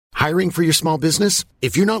Hiring for your small business?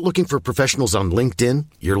 If you're not looking for professionals on LinkedIn,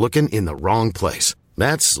 you're looking in the wrong place.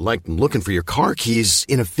 That's like looking for your car keys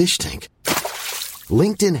in a fish tank.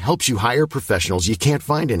 LinkedIn helps you hire professionals you can't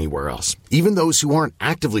find anywhere else, even those who aren't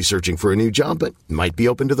actively searching for a new job but might be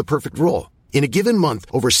open to the perfect role. In a given month,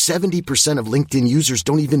 over 70% of LinkedIn users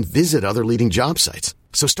don't even visit other leading job sites.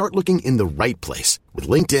 So start looking in the right place. With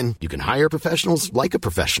LinkedIn, you can hire professionals like a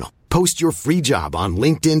professional. Post your free job on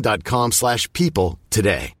linkedin.com/people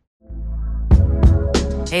today.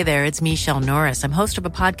 Hey there, it's Michelle Norris. I'm host of a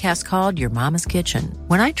podcast called Your Mama's Kitchen.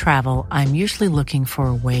 When I travel, I'm usually looking for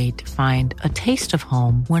a way to find a taste of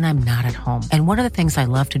home when I'm not at home. And one of the things I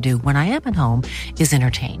love to do when I am at home is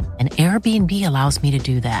entertain. And Airbnb allows me to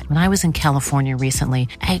do that. When I was in California recently,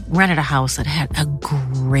 I rented a house that had a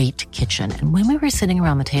great kitchen. And when we were sitting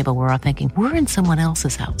around the table, we're all thinking, we're in someone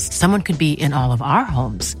else's house. Someone could be in all of our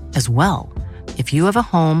homes as well. If you have a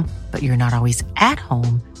home, but you're not always at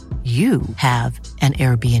home, you have an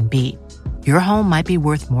Airbnb. Your home might be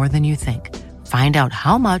worth more than you think. Find out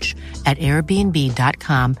how much at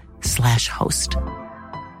airbnb.com/host.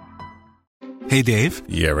 Hey, Dave.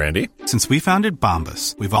 Yeah, Randy. Since we founded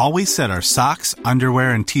Bombas, we've always said our socks,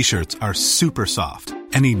 underwear, and T-shirts are super soft.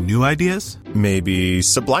 Any new ideas? Maybe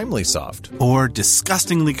sublimely soft. Or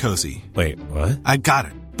disgustingly cozy. Wait, what? I got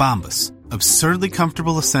it. Bombas. Absurdly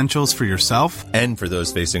comfortable essentials for yourself and for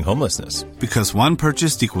those facing homelessness. Because one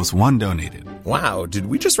purchased equals one donated. Wow, did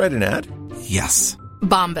we just write an ad? Yes.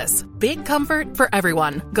 Bombas. Big comfort for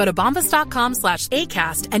everyone. Go to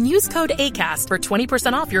bombas.com/ACAST and use code ACAST for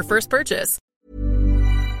 20% off your first purchase.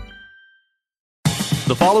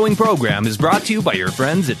 The following program is brought to you by your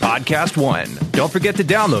friends at Podcast One. Don't forget to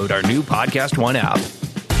download our new Podcast One app.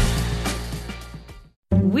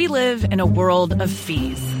 We live in a world of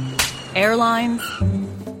fees. Airlines,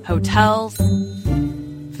 hotels,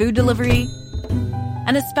 food delivery,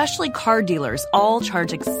 and especially car dealers all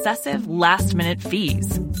charge excessive last-minute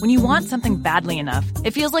fees. When you want something badly enough,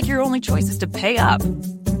 it feels like your only choice is to pay up.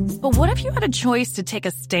 But what if you had a choice to take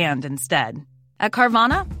a stand instead? At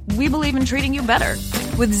Carvana, we believe in treating you better.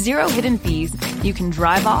 With zero hidden fees, you can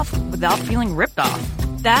drive off without feeling ripped off.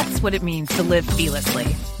 That's what it means to live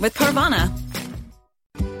fearlessly with Carvana.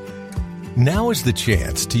 Now is the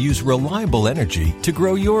chance to use reliable energy to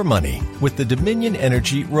grow your money with the Dominion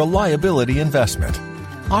Energy Reliability Investment.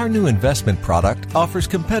 Our new investment product offers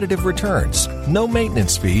competitive returns, no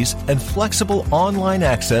maintenance fees, and flexible online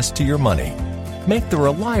access to your money. Make the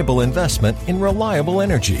reliable investment in reliable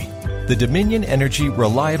energy. The Dominion Energy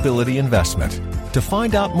Reliability Investment. To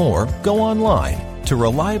find out more, go online to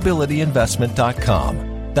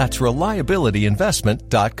reliabilityinvestment.com. That's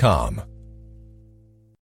reliabilityinvestment.com.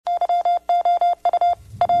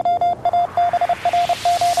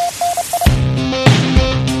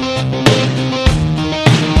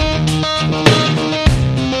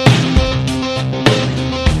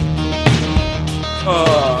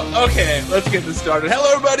 Okay, let's get this started.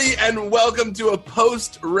 Hello, everybody, and welcome to a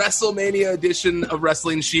post-WrestleMania edition of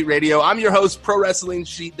Wrestling Sheet Radio. I'm your host,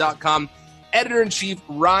 ProWrestlingSheet.com, Editor-in-Chief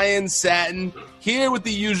Ryan Satin, here with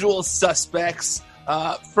the usual suspects.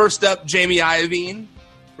 First up, Jamie Iovine.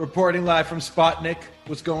 Reporting live from Sputnik.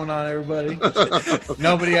 What's going on, everybody?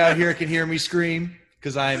 Nobody out here can hear me scream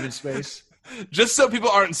because I am in space. Just so people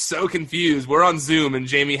aren't so confused, we're on Zoom and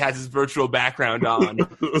Jamie has his virtual background on.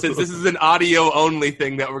 Since this is an audio-only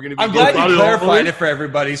thing that we're going to be I'm glad you clarified it for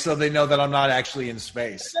everybody so they know that I'm not actually in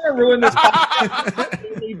space. I'm going to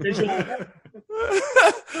ruin this.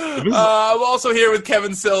 I'm also here with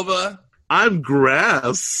Kevin Silva. I'm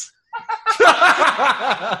grass.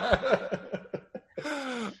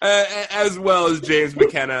 As well as James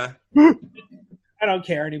McKenna. I don't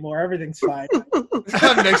care anymore. Everything's fine.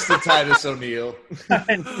 I'm next to Titus O'Neil.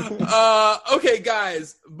 Okay,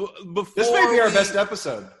 guys. Before this may be our best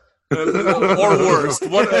episode. Or worst.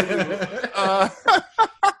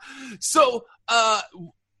 So,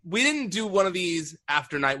 we didn't do one of these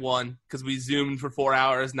after night one because we Zoomed for 4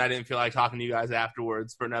 hours and I didn't feel like talking to you guys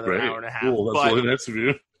afterwards for another hour and a half. Cool. That's really nice of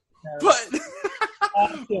you.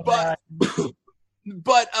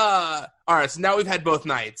 But all right, so now we've had both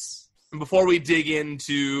nights. And before we dig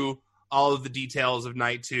into all of the details of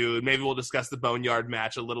night two, maybe we'll discuss the Boneyard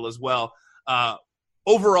match a little as well.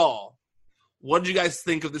 Overall, what did you guys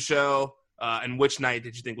think of the show, and which night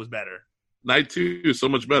did you think was better? Night two is so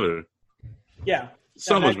much better. Yeah.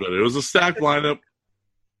 So much better. It was a stacked lineup.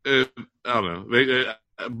 I don't know.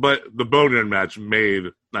 But the Boneyard match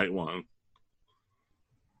made night one.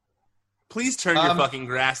 Please turn your fucking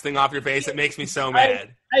grass thing off your face. It makes me so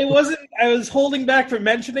mad. I was holding back from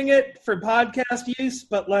mentioning it for podcast use,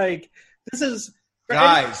 but like this is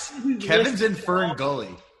guys. Kevin's in Fern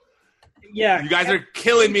Gully. Yeah. You guys are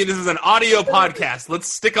killing me. This is an audio podcast. Let's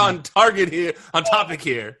stick on target here, on topic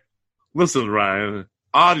here. Listen, Ryan,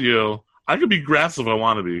 audio, I can be grass if I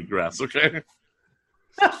want to be grass, okay?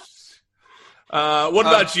 What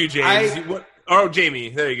about you, James? Jamie,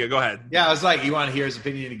 there you go. Go ahead. Yeah, I was like, you want to hear his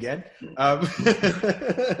opinion again? You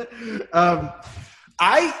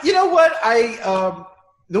know what?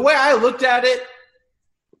 The way I looked at it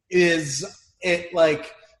is it's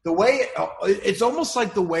almost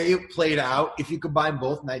like the way it played out. If you combine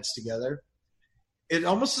both nights together, it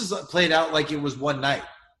almost is played out like it was one night.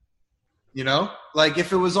 You know, like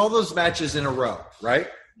if it was all those matches in a row, right?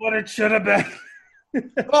 What it should have been.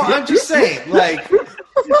 Well, I'm just saying, like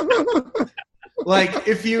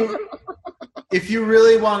if you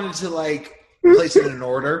really wanted to like place it in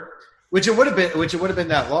order, which it would have been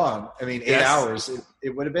that long. I mean, 8 hours.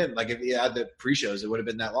 It would have been like if you had the pre-shows, it would have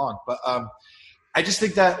been that long. But I just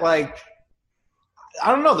think that like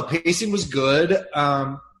I don't know, the pacing was good.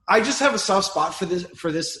 I just have a soft spot for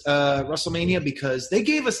this WrestleMania because they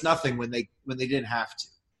gave us nothing when they didn't have to.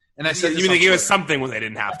 And I said, you mean they gave us something when they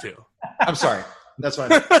didn't have to? I'm sorry. That's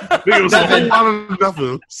what I meant.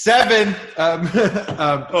 Seven.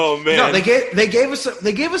 Oh man! No, they gave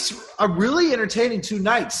us a really entertaining 2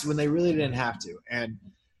 nights when they really didn't have to. And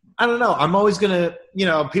I don't know. I'm always gonna,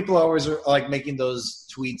 people always are like making those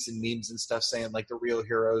tweets and memes and stuff saying like the real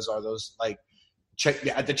heroes are those like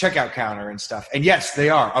at the checkout counter and stuff. And yes,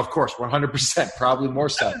 they are, of course, 100%, probably more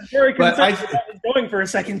so. I'm very concerned I was going for a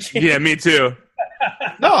second chance. Yeah, me too.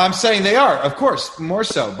 No, I'm saying they are, of course, more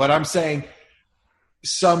so. But I'm saying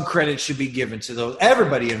some credit should be given to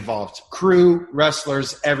everybody involved, crew,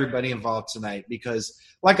 wrestlers, everybody involved tonight. Because,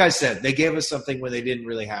 like I said, they gave us something when they didn't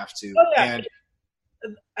really have to. Oh, yeah.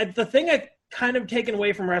 And the thing I've kind of taken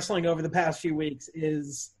away from wrestling over the past few weeks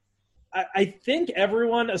is I think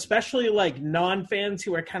everyone, especially like non-fans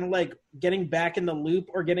who are kind of like getting back in the loop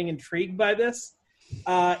or getting intrigued by this,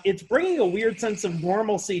 it's bringing a weird sense of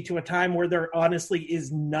normalcy to a time where there honestly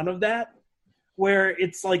is none of that, where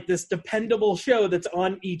it's like this dependable show that's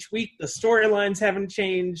on each week. The storylines haven't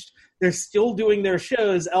changed. They're still doing their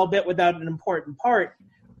shows, albeit without an important part,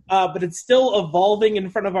 but it's still evolving in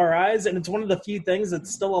front of our eyes, and it's one of the few things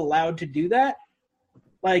that's still allowed to do that.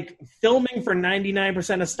 Like, filming for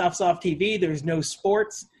 99% of stuff's off TV. There's no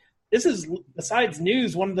sports. This is, besides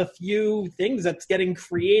news, one of the few things that's getting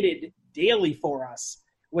created daily for us,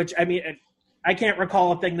 which, I mean, I can't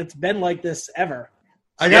recall a thing that's been like this ever.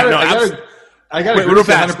 I got to agree with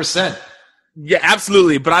 100%. Yeah,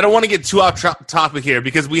 absolutely. But I don't want to get too off topic here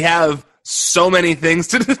because we have so many things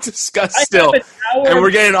to discuss still. And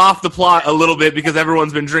we're getting off the plot a little bit because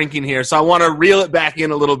everyone's been drinking here. So I want to reel it back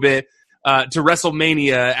in a little bit. To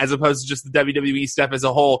WrestleMania as opposed to just the WWE stuff as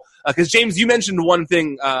a whole. Because James, you mentioned one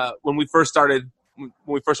thing when we first started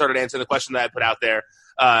answering the question that I put out there.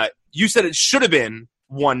 You said it should have been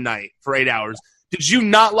one night for 8 hours. Did you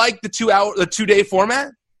not like the 2-day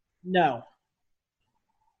format? No.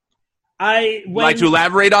 Like to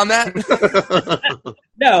elaborate on that?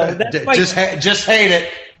 No, that's just hate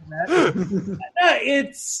it.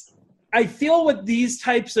 I feel with these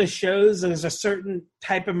types of shows, there's a certain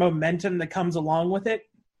type of momentum that comes along with it.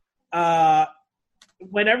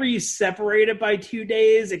 Whenever you separate it by 2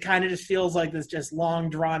 days, it kind of just feels like this just long,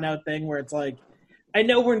 drawn-out thing where it's like, I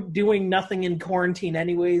know we're doing nothing in quarantine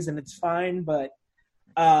anyways, and it's fine, but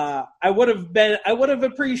I would have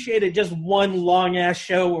appreciated just one long-ass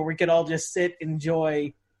show where we could all just sit,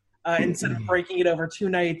 enjoy, instead of breaking it over 2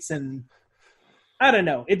 nights and... I don't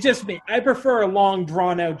know. It's just me. I prefer a long,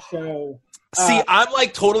 drawn-out show. See, I'm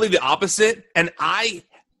like totally the opposite, and I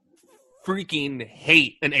freaking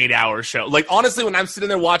hate an 8-hour show. Like, honestly, when I'm sitting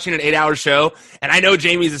there watching an 8-hour show, and I know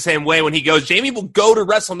Jamie's the same way when he goes, Jamie will go to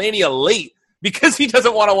WrestleMania late because he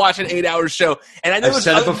doesn't want to watch an 8-hour show. And I know I've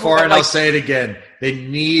said it before, and I'll say it again. They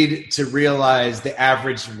need to realize the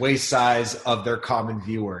average waist size of their common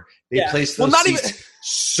viewer. They place those seats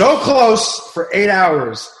so close for 8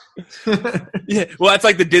 hours. Yeah, well, that's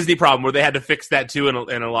like the Disney problem where they had to fix that too in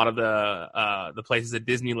a lot of the places at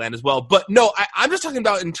Disneyland as well. But no, I'm just talking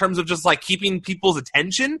about in terms of just like keeping people's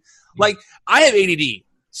attention. Like, I have ADD,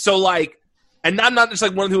 so like, and I'm not just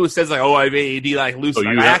like one who says like, oh, I have ADD like Lucy.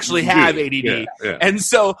 I actually have ADD, yeah. And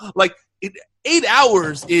so like 8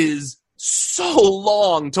 hours is so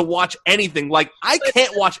long to watch anything. Like, I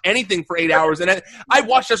can't watch anything for 8 hours, and I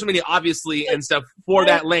watched WrestleMania obviously and stuff for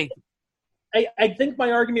that length. I think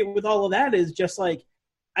my argument with all of that is just like,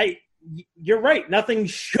 you're right. Nothing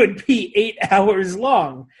should be 8 hours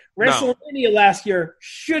long. WrestleMania last year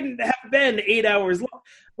shouldn't have been 8 hours long.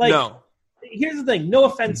 Like, here's the thing. No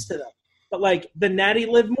offense to them. But like the Natty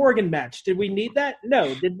Liv Morgan match, did we need that?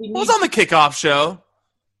 No. Did we need? It was on the kickoff show.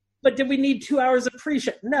 But did we need 2 hours of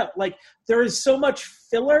pre-show? No. Like there is so much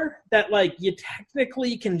filler that like you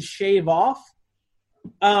technically can shave off.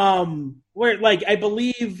 Where like I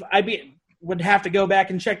believe would have to go back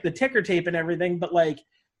and check the ticker tape and everything, but like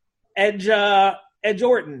Edge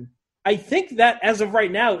Orton, I think that as of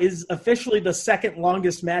right now is officially the second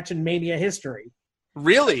longest match in Mania history.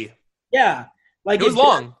 Really? Yeah. Like it was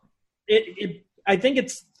long. I think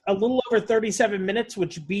it's a little over 37 minutes,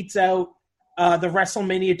 which beats out the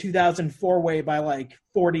WrestleMania 2004 way by like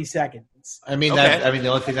 40 seconds. I mean, the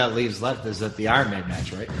only thing that leaves left is that the Iron Man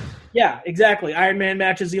match, right? Yeah, exactly. Iron Man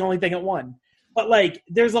match is the only thing it won. But like,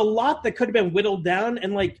 there's a lot that could have been whittled down,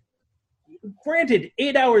 and like, granted,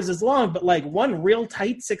 8 hours is long, but like one real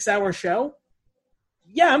tight 6-hour show.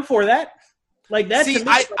 Yeah, I'm for that. Like that. See,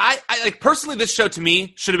 I like personally, this show to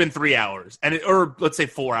me should have been 3 hours, or let's say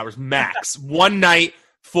 4 hours max. One night,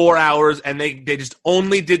 4 hours, and they just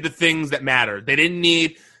only did the things that mattered. They didn't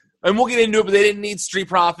need, and we'll get into it, but they didn't need Street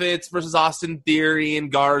Profits versus Austin Theory and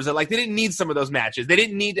Garza. Like they didn't need some of those matches. They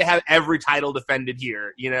didn't need to have every title defended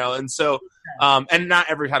here, you know. And so, and not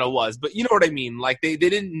every title was, but you know what I mean. Like they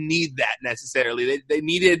didn't need that necessarily. They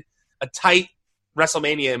needed a tight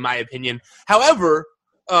WrestleMania, in my opinion. However,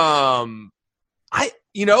 I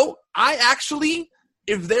actually,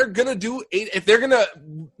 if they're gonna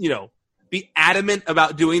be adamant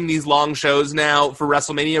about doing these long shows now for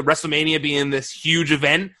WrestleMania being this huge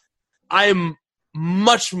event, I'm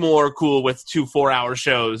much more cool with 2 4-hour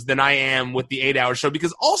shows than I am with the 8-hour show,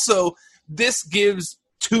 because also this gives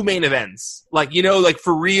 2 main events, like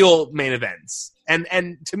for real main events, and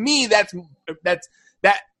to me that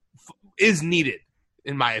is needed,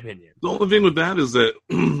 in my opinion. The only thing with that is that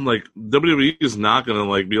like WWE is not gonna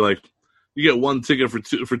like be like, you get one ticket for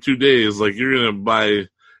 2 days, like you're gonna buy.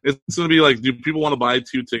 It's gonna be like, do people want to buy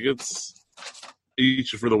 2 tickets each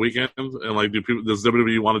for the weekend? And like, does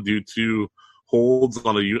WWE want to do 2 holds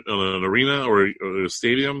on an arena or a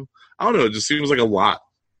stadium? I don't know. It just seems like a lot.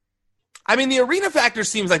 I mean, the arena factor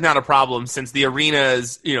seems like not a problem, since the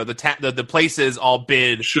arenas, the places all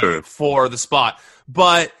bid for the spot.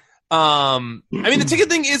 But I mean, the ticket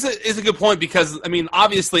thing is a good point, because I mean,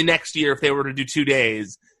 obviously next year, if they were to do 2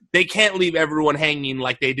 days, they can't leave everyone hanging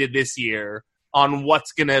like they did this year on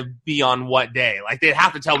what's going to be on what day. Like they'd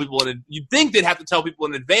have to tell people you'd think they'd have to tell people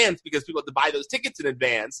in advance, because people have to buy those tickets in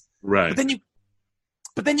advance. Right.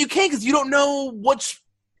 But then you can't, because you don't know which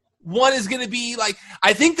one is going to be like.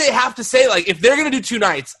 I think they have to say, like, if they're going to do 2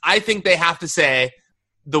 nights, I think they have to say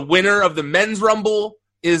the winner of the men's rumble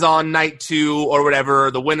is on night 2 or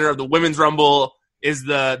whatever. The winner of the women's rumble is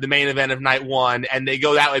the main event of night 1. And they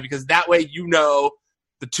go that way, because that way,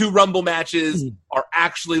 the 2 Rumble matches are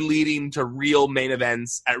actually leading to real main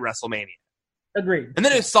events at WrestleMania. Agreed. And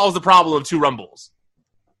then it solves the problem of 2 Rumbles.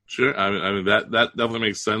 Sure. I mean that definitely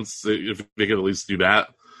makes sense if they could at least do that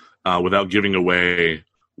without giving away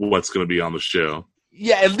what's going to be on the show.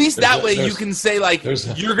 Yeah, at least that way you can say, like,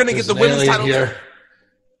 you're going to get the women's title here.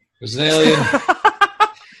 There's an alien.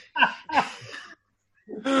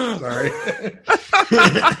 Sorry.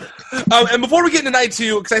 And before we get into night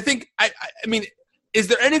 2, because I think, I mean, is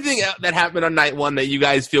there anything that happened on night 1 that you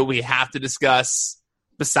guys feel we have to discuss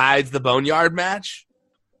besides the Boneyard match?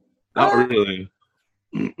 Not really.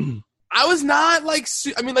 I was not like.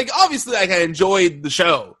 I mean, like, obviously, like, I enjoyed the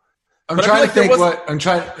show. I'm trying to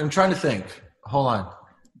think. Hold on.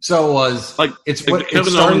 So it was like it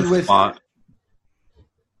started with. I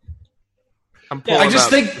just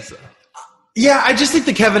think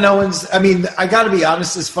the Kevin Owens. I mean, I got to be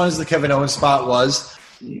honest. As fun as the Kevin Owens spot was,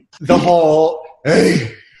 the whole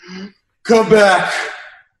 "Hey, come back.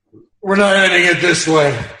 We're not ending it this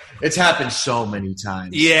way." It's happened so many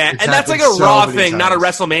times. Yeah, and that's like a Raw thing, not a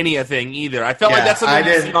WrestleMania thing either. I felt like that's something I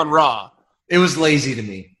did on Raw. It was lazy to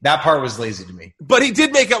me. That part was lazy to me. But he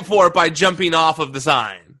did make up for it by jumping off of the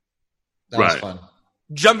sign. That was fun.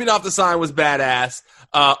 Jumping off the sign was badass.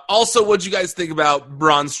 Also, what'd you guys think about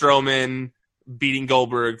Braun Strowman beating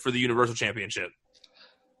Goldberg for the Universal Championship?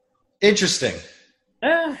 Interesting.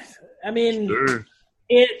 I mean, sure.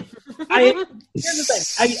 Here's the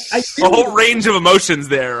thing. A whole range of emotions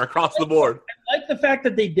there across the board. I like the fact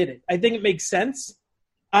that they did it. I think it makes sense.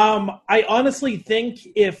 I honestly think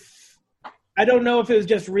I don't know if it was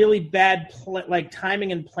just really bad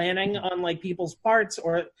timing and planning on like people's parts,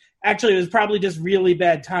 or actually it was probably just really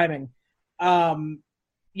bad timing.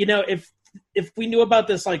 If we knew about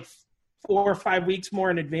this like 4 or 5 weeks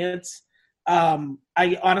more in advance,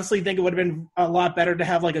 I honestly think it would have been a lot better to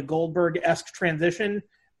have like a Goldberg-esque transition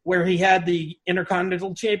where he had the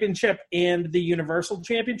Intercontinental Championship and the Universal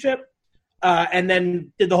Championship. and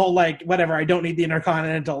then did the whole like whatever, I don't need the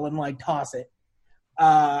Intercontinental and like toss it.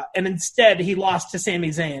 And instead he lost to Sami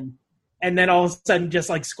Zayn, and then all of a sudden just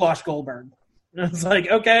like squashed Goldberg. And I was like,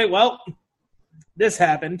 okay, well, this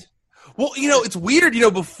happened. Well, it's weird.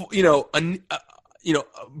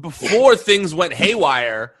 Before things went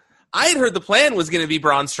haywire, I had heard the plan was going to be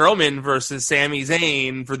Braun Strowman versus Sami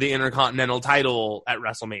Zayn for the Intercontinental title at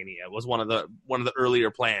WrestleMania. It was one of the earlier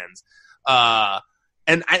plans.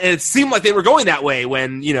 And it seemed like they were going that way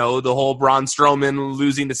when, the whole Braun Strowman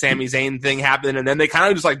losing to Sami Zayn thing happened, and then they kind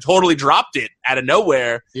of just like totally dropped it out of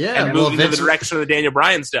nowhere and moved into the direction of the Daniel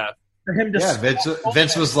Bryan stuff. For him to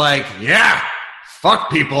Vince was like, yeah, fuck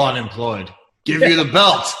people unemployed. Give you the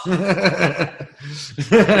belt.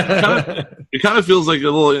 It kind of feels like a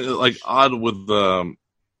little like odd with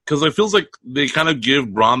because it feels like they kind of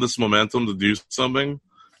give Braun this momentum to do something,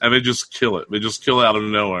 and they just kill it. They just kill it out of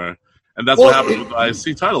nowhere. And that's what happened with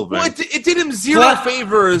the IC title thing. Well, it did him zero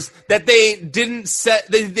favors that they didn't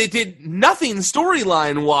set. They did nothing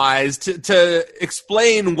storyline wise to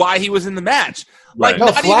explain why he was in the match. Right. No,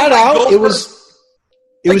 flat out, Goldberg, it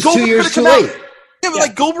was 2 years too late. Yeah, but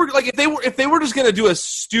like Goldberg, like if they were just gonna do a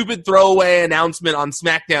stupid throwaway announcement on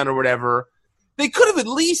SmackDown or whatever, they could have at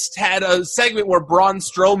least had a segment where Braun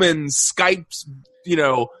Strowman Skypes,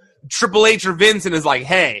 Triple H or Vince and is like,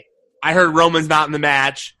 "Hey, I heard Roman's not in the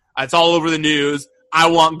match. It's all over the news.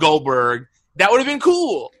 I want Goldberg." That would have been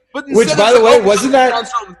cool. But which, by the way, wasn't that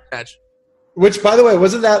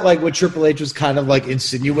like what Triple H was kind of like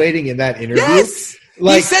insinuating in that interview? Yes.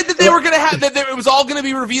 He said that they were going to have that it was all going to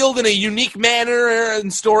be revealed in a unique manner and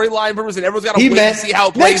storyline purpose, and everyone's got to wait to see how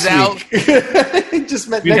it plays out. He just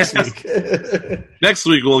meant next week. Next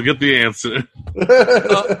week we'll get the answer.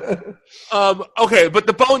 Okay, but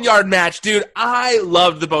the Boneyard match, dude, I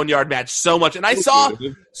loved the Boneyard match so much, and I saw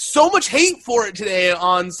so much hate for it today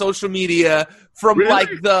on social media from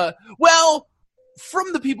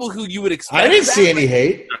from the people who you would expect. I didn't see any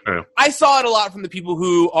hate. I saw it a lot from the people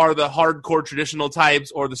who are the hardcore traditional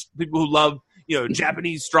types or the people who love,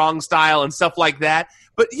 Japanese strong style and stuff like that.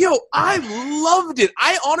 But, I loved it.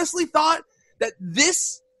 I honestly thought that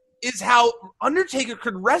this is how Undertaker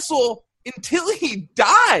could wrestle until he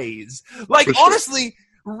dies. Like, honestly,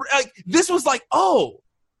 like this was like,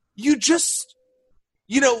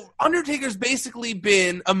 Undertaker's basically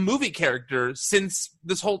been a movie character since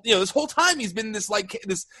this whole time he's been this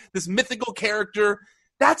mythical character.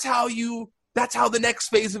 That's how the next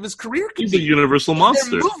phase of his career could be. He's a universal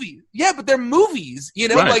monster. They're movies. Yeah, but they're movies,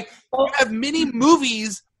 right. Like you have many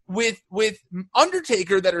movies with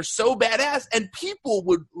Undertaker that are so badass and people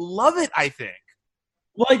would love it, I think.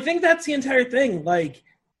 Well, I think that's the entire thing. Like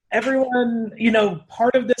everyone,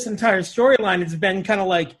 part of this entire storyline has been kind of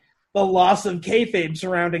like the loss of kayfabe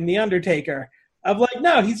surrounding The Undertaker. Of like,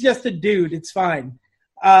 no, he's just a dude. It's fine.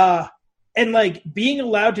 And like being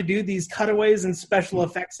allowed to do these cutaways and special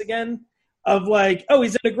effects again of like, oh,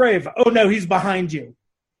 he's in a grave. Oh, no, he's behind you.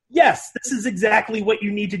 Yes, this is exactly what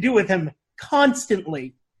you need to do with him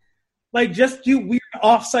constantly. Like just do weird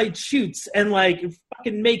off-site shoots and like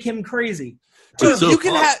fucking make him crazy. Dude, you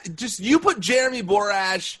can you put Jeremy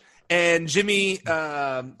Borash and Jimmy,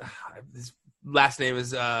 his last name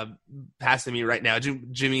is passing me right now.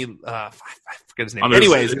 Jimmy, I forget his name.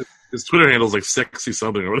 Anyways, his Twitter handle is like sexy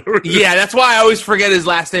something or whatever. Yeah, that's why I always forget his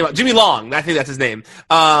last name. Jimmy Long, I think that's his name.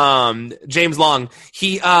 James Long.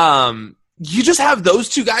 He, you just have those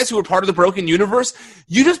two guys who are part of the Broken Universe.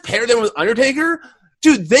 You just pair them with Undertaker,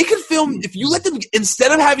 dude. They could film if you let them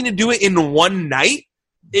instead of having to do it in one night.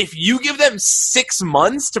 If you give them 6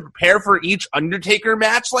 months to prepare for each Undertaker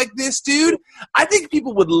match like this, dude, I think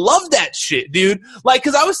people would love that shit, dude. Like,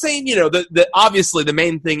 because I was saying, obviously the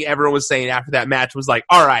main thing everyone was saying after that match was like,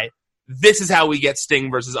 all right, this is how we get Sting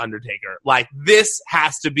versus Undertaker. Like, this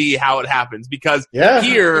has to be how it happens because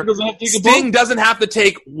here, Sting doesn't have to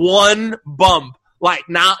take one bump. Like,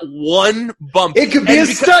 not one bump. It could be a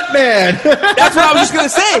stuntman. That's what I was just going to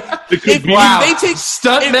say. If they take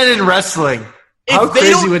stuntmen in wrestling. How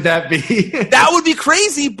crazy would that be? That would be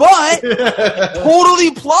crazy, but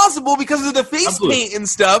totally plausible because of the face paint and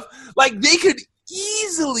stuff. Like, they could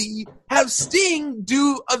easily have Sting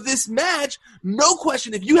do this match, no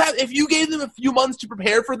question. If you gave them a few months to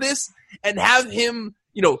prepare for this and have him,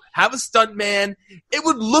 have a stuntman, it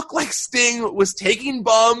would look like Sting was taking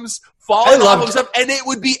bumps, falling off of stuff, and it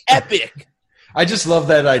would be epic. I just love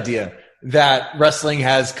that idea that wrestling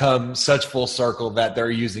has come such full circle that they're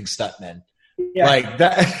using stuntmen. Yeah. Like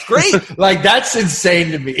that, great. Like that's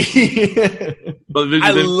insane to me. But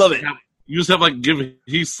I love it. You just have give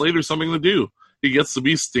Heath Slater something to do. He gets to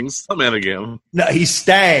be Sting's stuntman again. No, he's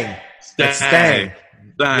Stang. Stang.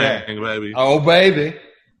 Dang, baby. Oh, baby.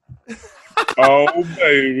 Oh,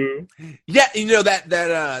 baby. Yeah, you know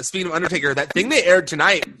that speaking of Undertaker, that thing they aired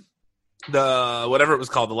tonight, the whatever it was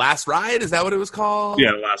called, The Last Ride, is that what it was called?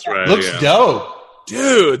 Yeah, Last Ride. Looks dope.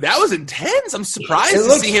 Dude, that was intense. I'm surprised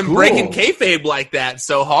to see him breaking kayfabe like that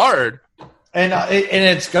so hard. And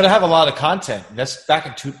it's going to have a lot of content. That's back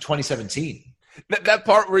in 2017. That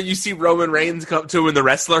part where you see Roman Reigns come to him in the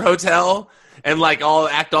Wrestler Hotel and like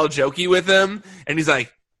act all jokey with him, and he's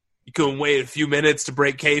like, "You couldn't wait a few minutes to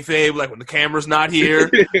break kayfabe, like when the camera's not here."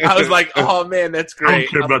 I was like, "Oh man, that's great." I don't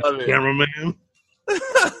care about the cameraman.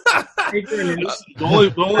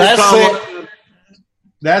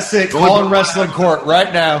 That's it. Calling wrestling court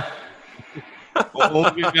right now. The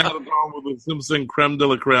only thing I had a problem with was him saying creme de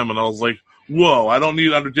la creme, and I was like, whoa, I don't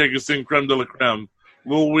need Undertaker saying creme de la creme. A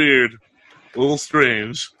little weird. A little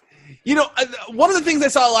strange. You know, one of the things I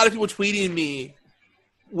saw a lot of people tweeting me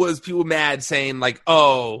was people mad saying, like,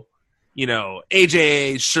 oh, you know,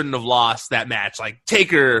 AJ shouldn't have lost that match. Like,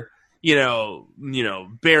 Taker, you know,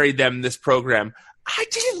 buried them in this program. I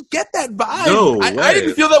didn't get that vibe. No I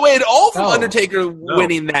didn't feel that way at all from Undertaker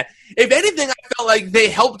winning that. If anything, I felt like they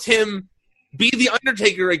helped him be the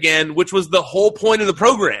Undertaker again, which was the whole point of the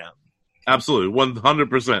program. Absolutely,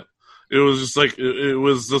 100%. It was just like, it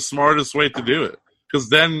was the smartest way to do it. Because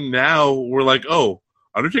then now we're like, oh,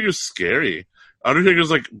 Undertaker's scary.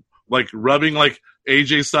 Undertaker's like rubbing like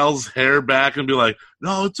AJ Styles' hair back and be like,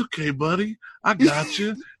 no, it's okay, buddy. I got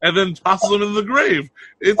you. And then tosses him in the grave.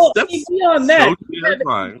 That's beyond that, so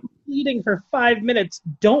terrifying. Eating for 5 minutes,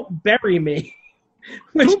 don't bury me.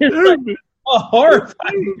 Which is like a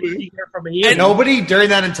horrifying thing to hear from a heel. And nobody during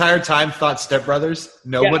that entire time thought Step Brothers?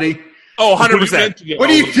 Nobody? Yeah. Oh, 100%. What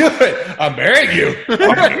are you doing? I'm burying you.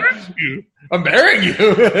 I'm burying you.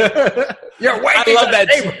 You're waking I love that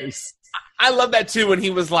neighbors. I love that too when he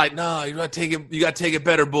was like, "No, you gotta take it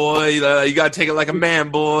better, boy. You gotta take it like a man,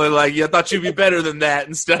 boy. Like, I thought you'd be better than that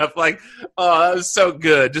and stuff." Like, oh, that was so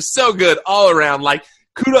good, just so good all around. Like,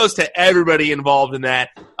 kudos to everybody involved in that.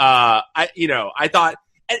 I thought,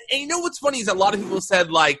 and you know what's funny is a lot of people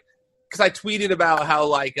said, like, because I tweeted about how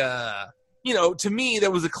like, to me there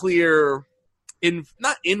was a clear,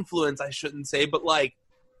 not influence, I shouldn't say, but like.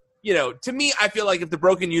 To me, I feel like if the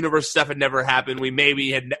Broken Universe stuff had never happened, we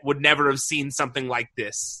maybe would never have seen something like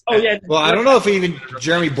this. Oh, yeah. Well, I don't know if even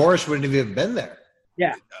Jeremy Borash wouldn't have even been there.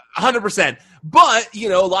 Yeah. 100%. But,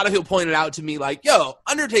 a lot of people pointed out to me, like, yo,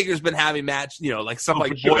 Undertaker's been having like stuff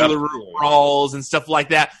like Boiler Room Brawls and stuff like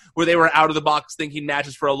that, where they were out of the box thinking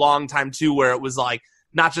matches for a long time, too, where it was like,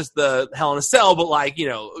 not just the Hell in a Cell, but like,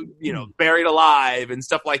 Buried Alive and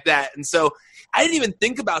stuff like that. And so I didn't even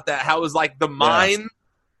think about that, how it was like the mind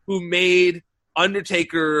who made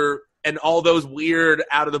Undertaker and all those weird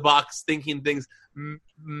out-of-the-box thinking things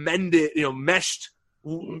meshed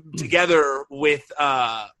together with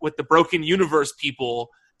the Broken Universe people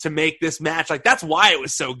to make this match. Like, that's why it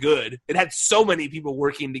was so good. It had so many people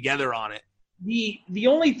working together on it. The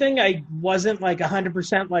only thing I wasn't, like,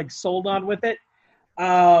 100%, like, sold on with it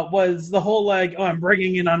was the whole, like, I'm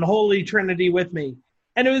bringing an unholy trinity with me.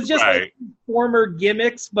 And it was just like former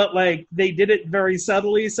gimmicks, but like they did it very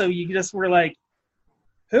subtly, so you just were like,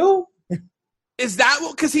 "Who is that?"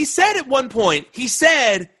 Because he said at one point, he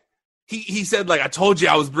said like, "I told you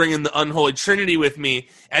I was bringing the unholy trinity with me,"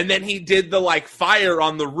 and then he did the like fire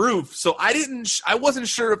on the roof. So I wasn't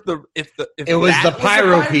sure if it was the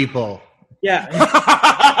pyro people. Yeah.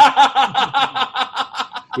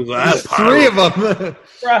 There's 3 of them.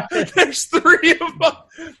 There's 3 of them.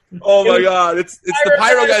 Oh my god! It's the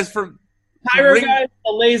pyro guys from Pyro guys,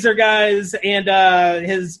 the laser guys, and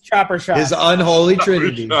his chopper shop. His unholy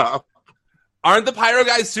trinity. Aren't the pyro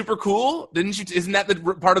guys super cool? Isn't that the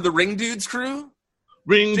part of the Ring Dudes crew?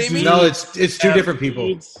 Ring Jamie? No, it's 2 different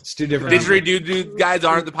people. It's 2 different. Didgeridoo guys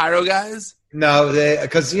aren't the pyro guys? No,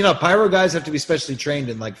 because pyro guys have to be specially trained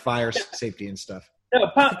in like fire safety and stuff. No,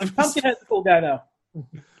 Pumpkin has a cool guy though.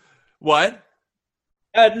 What?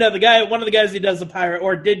 No, one of the guys who does the pyro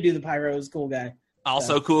or did do the pyro is a cool guy.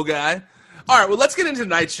 Also cool guy. All right, well, let's get into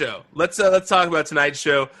tonight's show. Let's talk about tonight's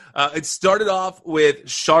show. It started off with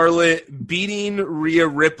Charlotte beating Rhea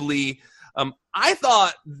Ripley. I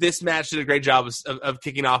thought this match did a great job of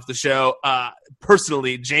kicking off the show.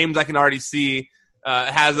 Personally, James, I can already see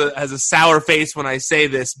has a sour face when I say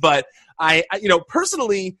this, but I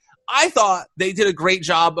personally, I thought they did a great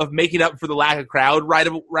job of making up for the lack of crowd right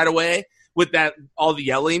away with that all the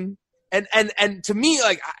yelling. And to me,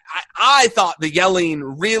 like I thought the yelling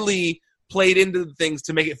really played into the things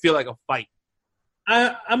to make it feel like a fight.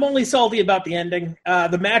 I'm only salty about the ending.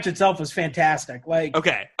 The match itself was fantastic. Like,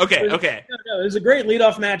 okay. It was a great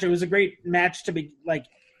leadoff match. It was a great match to be like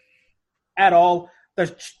at all.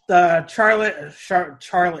 The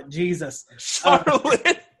Charlotte, Jesus,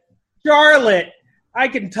 Charlotte. I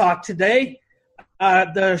can talk today.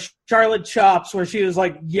 The Charlotte chops where she was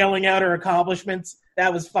like yelling out her accomplishments.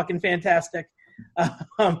 That was fucking fantastic.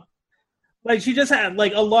 Like she just had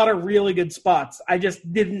like a lot of really good spots. I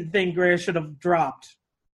just didn't think Rhea should have dropped.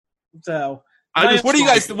 So, what do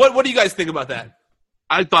you guys think about that?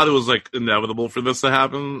 I thought it was like inevitable for this to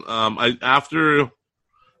happen.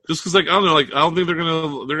 Just because like I don't know, like I don't think they're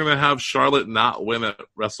gonna have Charlotte not win at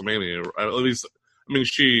WrestleMania. At least, I mean,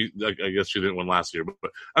 I guess she didn't win last year, but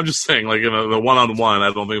I'm just saying, like in the one-on-one,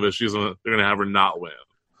 I don't think that they're gonna have her not win.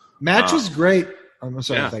 Match was great. I'm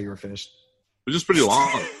sorry, I thought you were finished. It was just pretty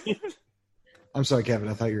long. I'm sorry, Kevin.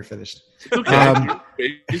 I thought you were finished. Okay. I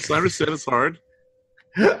understand it's hard.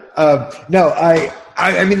 No,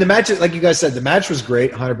 I mean the match, like you guys said, the match was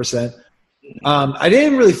great, 100%. I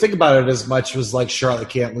didn't really think about it as much as like Charlotte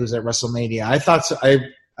can't lose at WrestleMania.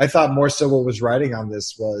 I thought more so what was riding on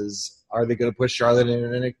this was, are they going to push Charlotte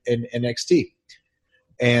in NXT?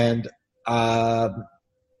 And the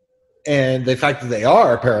fact that they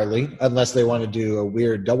are, apparently, unless they want to do a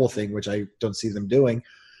weird double thing, which I don't see them doing.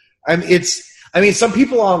 I mean, some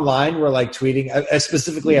people online were like tweeting,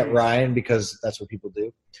 specifically at Ryan, because that's what people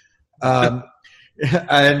do. And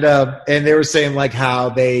they were saying like how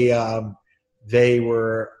they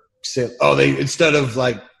were saying, instead of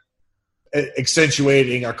like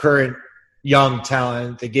accentuating our current young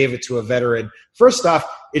talent, they gave it to a veteran. First off,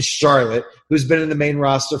 it's Charlotte, who's been in the main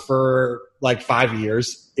roster for like 5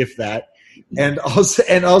 years, if that. And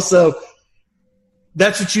also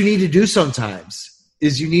that's what you need to do sometimes,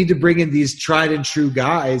 is you need to bring in these tried and true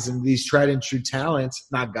guys and these tried and true talents,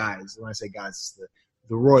 not guys. When I say guys, it's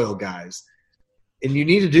the royal guys. And you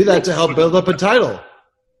need to do that to help build up a title.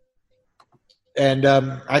 And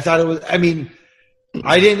I thought it was, I mean,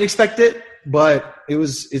 I didn't expect it, but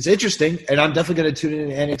it's interesting. And I'm definitely going to tune in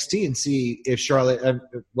to NXT and see if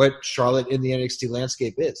what Charlotte in the NXT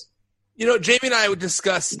landscape is. You know, Jamie and I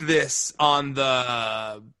discussed this on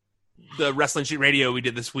the Wrestling Sheet Radio we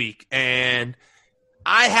did this week, and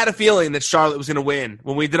I had a feeling that Charlotte was going to win.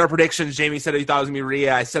 When we did our predictions, Jamie said he thought it was going to be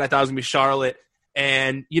Rhea. I said I thought it was going to be Charlotte.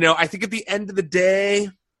 And, you know, I think at the end of the day,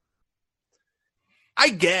 I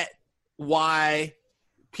get why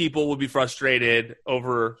people would be frustrated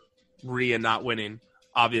over Rhea not winning,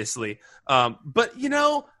 obviously. But, you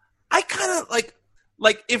know, I kind of like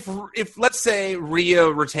if let's say Rhea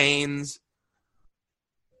retains,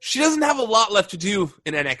 she doesn't have a lot left to do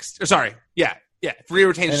in NXT. Sorry, yeah. If Rhea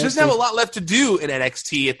retains, she doesn't have a lot left to do in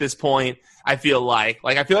NXT at this point. I feel like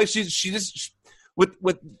she just with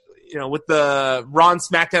the Raw and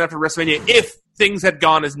SmackDown after WrestleMania. If things had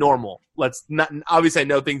gone as normal, obviously I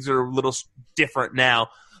know things are a little different now,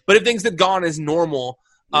 but if things had gone as normal,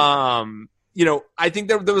 you know, I think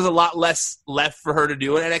there was a lot less left for her to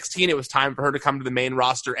do in NXT, and it was time for her to come to the main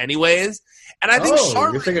roster anyways. And I think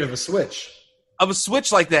Charlotte, you're thinking of a switch. Of a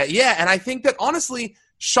switch like that, yeah. And I think that honestly,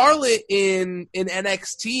 Charlotte in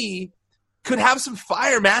NXT could have some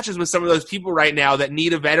fire matches with some of those people right now that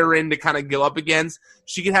need a veteran to kind of go up against.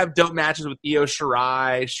 She could have dope matches with Io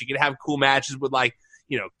Shirai. She could have cool matches with, like,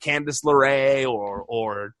 you know, Candice LeRae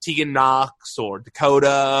or Tegan Nox or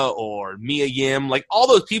Dakota or Mia Yim, like all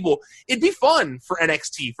those people. It'd be fun for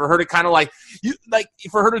NXT for her to kind of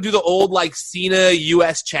for her to do the old like Cena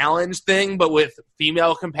US Challenge thing, but with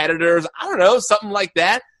female competitors. I don't know, something like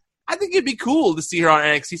that. I think it'd be cool to see her on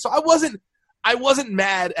NXT. So I wasn't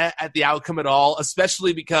mad at the outcome at all,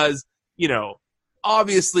 especially because, you know,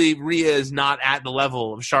 obviously Rhea is not at the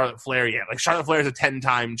level of Charlotte Flair yet. Like, Charlotte Flair is a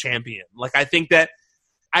 10-time champion. Like, I think that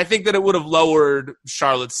it would have lowered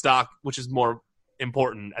Charlotte's stock, which is more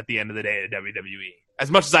important at the end of the day at WWE. As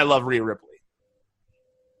much as I love Rhea Ripley.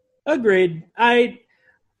 Agreed.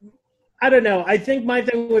 I don't know. I think my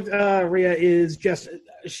thing with Rhea is just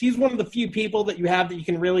she's one of the few people that you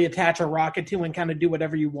can really attach a rocket to and kind of do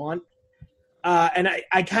whatever you want. And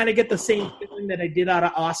I kind of get the same feeling that I did out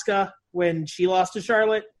of Asuka when she lost to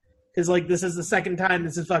Charlotte. Because, like, this is the second time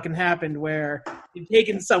this has fucking happened where you've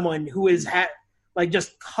taken someone who is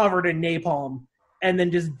just covered in napalm and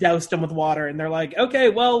then just doused them with water. And they're like, okay,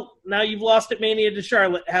 well, now you've lost at Mania to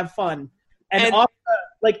Charlotte. Have fun. And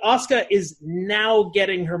Asuka is now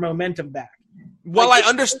getting her momentum back. While I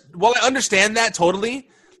understand that totally,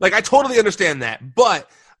 like, I totally understand that. But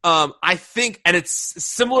I think, and it's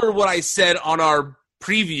similar to what I said on our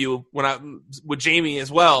preview with Jamie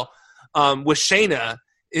as well, with Shayna,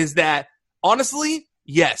 is that honestly,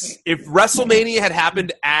 yes, if WrestleMania had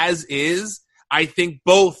happened as is, I think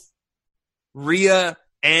both Rhea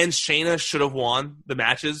and Shayna should have won the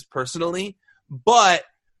matches personally. But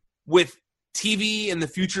with TV in the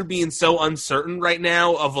future being so uncertain right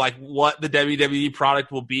now of like what the WWE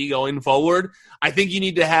product will be going forward, I think you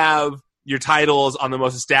need to have your titles on the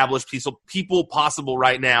most established people possible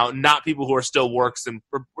right now, not people who are still projects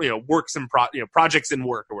in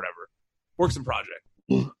work or whatever. Works in project.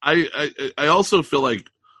 I also feel like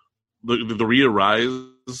the Rhea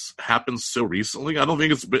Rise happened so recently. I don't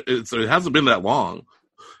think it hasn't been that long,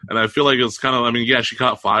 and I feel like it's kind of. I mean, yeah, she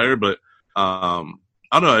caught fire, but I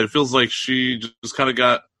don't know. It feels like she just kind of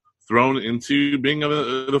got thrown into being in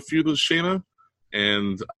a feud with Shayna,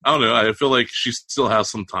 and I don't know. I feel like she still has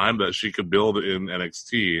some time that she could build in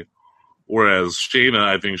NXT. Whereas Shayna,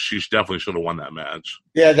 I think she definitely should have won that match.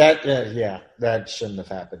 Yeah, that shouldn't have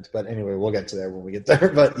happened. But anyway, we'll get to that when we get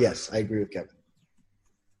there. But yes, I agree with Kevin.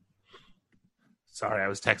 Sorry, I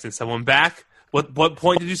was texting someone back. What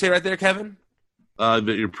point did you say right there, Kevin? That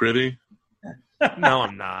you're pretty. No,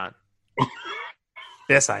 I'm not.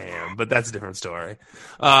 Yes, I am, but that's a different story.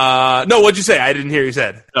 No, what'd you say? I didn't hear you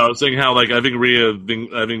said. No, I was saying how I think Rhea.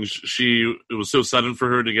 It was so sudden for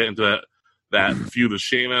her to get into that feud with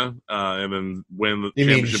Shayna, and then win the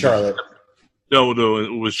championship. Mean Charlotte? No,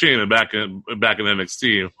 it was Shayna back in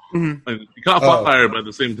NXT. Mm-hmm. And she caught fire, but at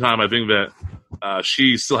the same time, I think that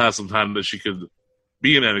she still has some time that she could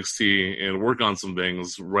be in NXT and work on some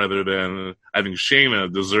things, rather than I think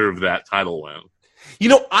Shayna deserved that title win. You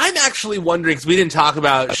know, I'm actually wondering, because we didn't talk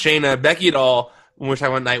about Shayna Becky at all, which I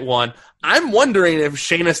went night one. I'm wondering if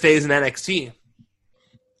Shayna stays in NXT.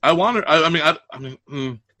 I wonder. I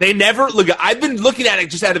mean. They never look. I've been looking at it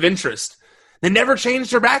just out of interest. They never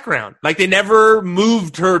changed her background. Like they never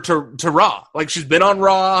moved her to Raw. Like she's been on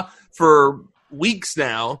Raw for weeks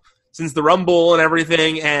now since the Rumble and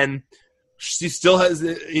everything, and she still has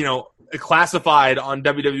classified on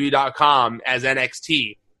WWE.com as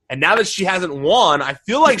NXT. And now that she hasn't won, I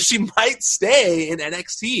feel like she might stay in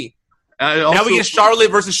NXT. Now we get Charlotte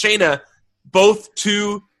versus Shayna, both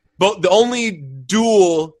the only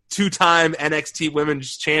dual two-time NXT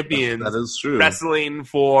Women's Champions. That is true. Wrestling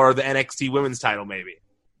for the NXT Women's title, maybe.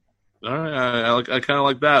 All right, I kind of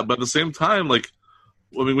like that, but at the same time,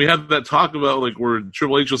 we had that talk about where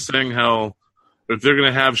Triple H was saying how if they're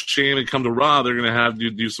going to have Shayna come to Raw, they're going to have to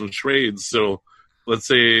do some trades. So let's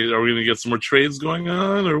say, are we going to get some more trades going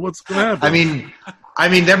on, or what's going to happen? I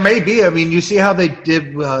mean, there may be. I mean, you see how they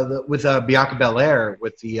did with Bianca Belair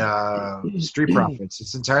with the Street Profits.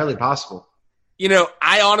 It's entirely possible. You know,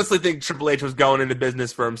 I honestly think Triple H was going into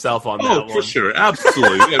business for himself on that one. Oh, for sure.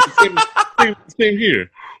 Absolutely. Yeah, same here.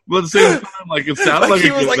 But at the same time, it sounded like he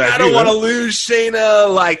was like, I don't want to lose Shayna.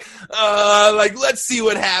 Let's see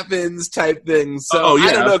what happens type thing. So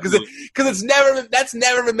I don't know, because that's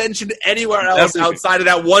never been mentioned anywhere else outside of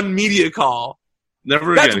that one media call.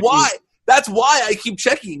 Never again. That's why I keep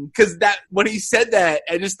checking, because when he said that,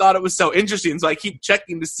 I just thought it was so interesting. So I keep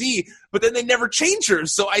checking to see, but then they never change her.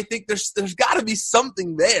 So I think there's got to be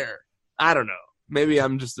something there. I don't know. Maybe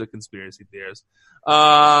I'm just a conspiracy theorist.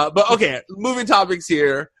 But okay, moving topics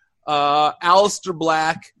here. Aleister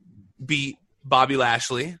Black beat Bobby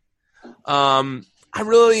Lashley. I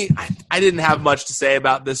didn't have much to say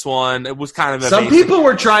about this one. It was kind of some people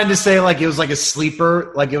were trying to say it was a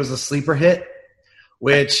sleeper, it was a sleeper hit,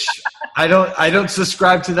 which I don't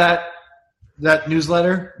subscribe to that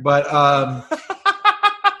newsletter, but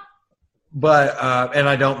and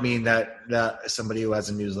I don't mean that somebody who has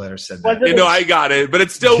a newsletter said that. I got it, but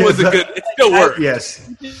it still was it still worked. Yes.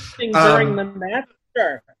 During the match,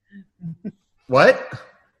 sure. What?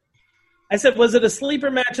 I said, was it a sleeper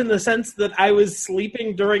match in the sense that I was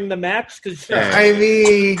sleeping during the match? Because sure. I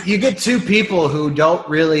mean, you get two people who don't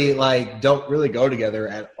really go together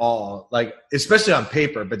at all, especially on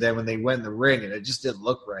paper. But then when they went in the ring, and it just didn't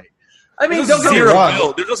look right. I mean, don't get me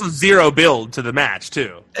wrong. There's also zero build to the match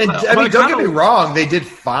too. And don't get me wrong. They did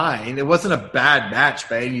fine. It wasn't a bad match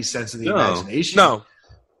by any sense of the imagination. No,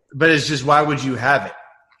 but it's just, why would you have it?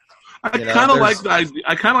 I kind of like the idea.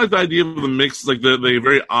 I kind of like the idea of the mix, the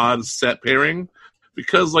very odd set pairing,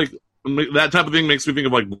 because that type of thing makes me think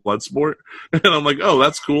of Bloodsport, and I'm like, oh,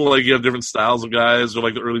 that's cool. You have different styles of guys, or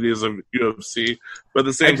the early days of UFC. But at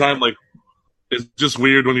the same time, it's just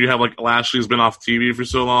weird when you have Lashley's been off TV for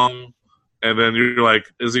so long, and then you're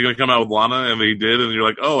like, is he going to come out with Lana? And he did, and you're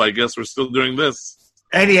like, oh, I guess we're still doing this.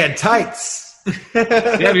 And he had tights.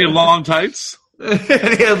 Yeah, he had long tights. And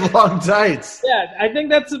he had long tights. Yeah, I think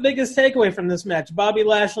that's the biggest takeaway from this match. Bobby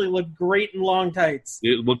Lashley looked great in long tights.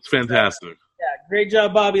 It looked fantastic. Yeah, great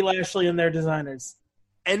job, Bobby Lashley and their designers.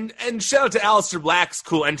 And shout out to Aleister Black's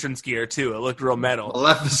cool entrance gear too. It looked real metal.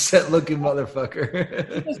 Maleficent looking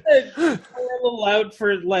motherfucker. A little out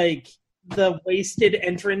for like the wasted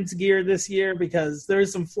entrance gear this year because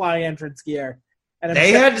there's some fly entrance gear. And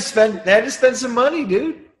they had to spend some money,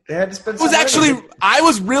 dude. They had to spend some money. I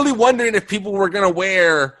was really wondering if people were gonna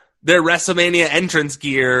wear their WrestleMania entrance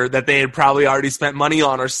gear that they had probably already spent money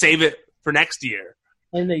on or save it for next year.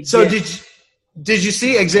 And they Did you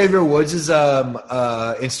see Xavier Woods'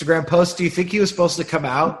 Instagram post? Do you think he was supposed to come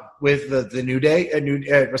out with the New Day at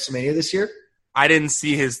WrestleMania this year? I didn't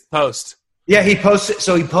see his post. Yeah, he posted.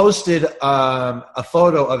 So he posted a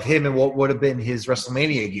photo of him in what would have been his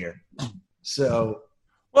WrestleMania gear. So,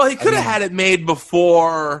 well, he could have had it made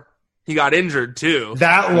before he got injured too.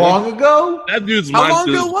 That long ago? That dude's How long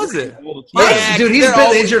ago was it? Yeah, dude, he's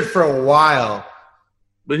been injured for a while.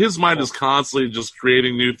 But his mind is constantly just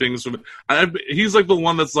creating new things. He's like the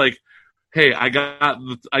one that's like, "Hey, I got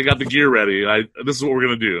the gear ready. This is what we're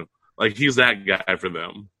gonna do." Like he's that guy for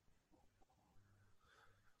them.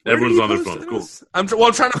 Everyone's on their phone. Cool. I'm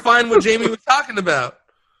trying to find what Jamie was talking about.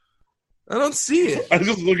 I don't see it. I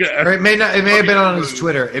just look at. Or it may have been on his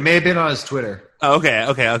Twitter. It may have been on his Twitter. Oh, okay.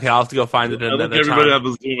 I'll have to go find it. Everybody have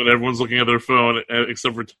the Zoom, and everyone's looking at their phone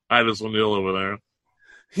except for Titus O'Neil over there.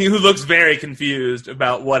 He looks very confused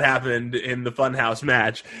about what happened in the Funhouse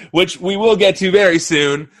match, which we will get to very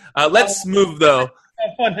soon. Let's move, though.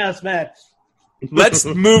 Funhouse match. Let's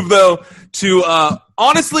move, though, to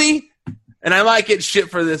honestly, and I might get shit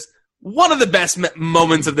for this, one of the best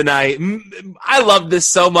moments of the night. I love this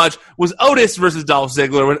so much, was Otis versus Dolph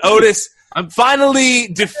Ziggler. When Otis finally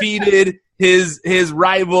defeated his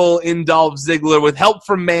rival in Dolph Ziggler with help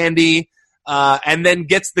from Mandy, and then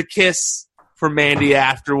gets the kiss from Mandy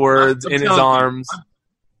afterwards in his arms.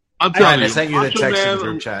 I'm telling you, I sent you the text in the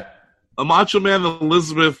group chat. A Macho Man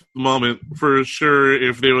Elizabeth moment for sure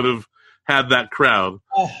if they would have had that crowd.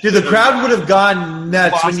 Dude, the crowd would have gone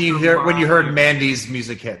nuts when you heard Mandy's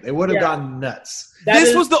music hit. They would have gone nuts.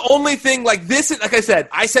 This was the only thing, like this, like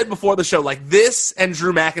I said before the show, like this and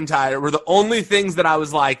Drew McIntyre were the only things that I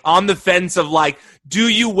was like on the fence of like, do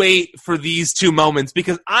you wait for these two moments?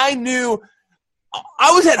 Because I knew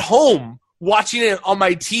I was at home watching it on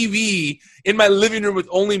my TV in my living room with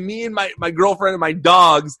only me and my girlfriend and my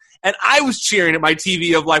dogs, and I was cheering at my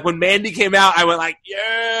TV of like when Mandy came out, I went like,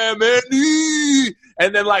 yeah, Mandy!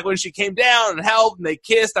 And then like when she came down and helped and they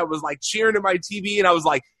kissed, I was like cheering at my TV, and I was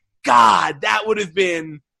like, God, that would have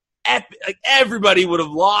been epic. Like everybody would have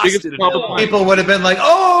lost it. People would have been like,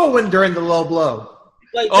 oh, when during the low blow.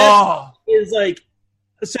 Like that is like,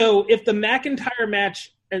 so if the McIntyre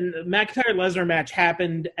match and the McIntyre-Lesnar match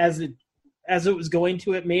happened as it was going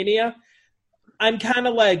to at Mania, I'm kind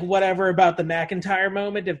of like whatever about the McIntyre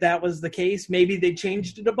moment. If that was the case, maybe they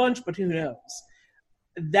changed it a bunch, but who knows?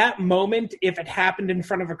 That moment, if it happened in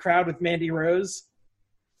front of a crowd with Mandy Rose,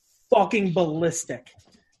 fucking ballistic.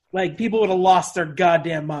 Like people would have lost their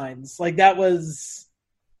goddamn minds. Like that was.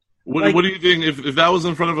 What do you think if that was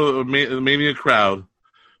in front of a Mania crowd?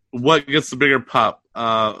 What gets the bigger pop?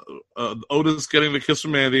 Otis getting the kiss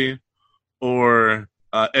from Mandy, or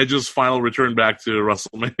Edge's final return back to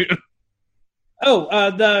WrestleMania?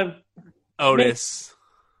 The Otis.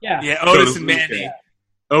 Yeah, Otis and Mandy.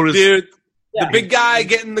 Otis, dude, the big guy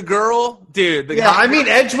getting the girl, dude. I mean,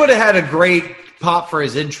 Edge would have had a great pop for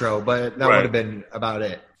his intro, but that would have been about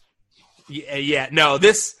it. Yeah. No,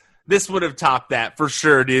 this would have topped that for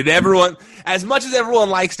sure, dude. Everyone, as much as everyone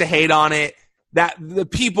likes to hate on it, that the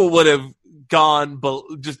people would have gone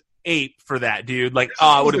just ape for that, dude. Like,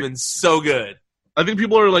 it would have been so good. I think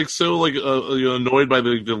people are like so like annoyed by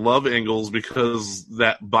the love angles because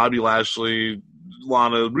that Bobby Lashley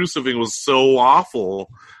Lana Rusev thing was so awful.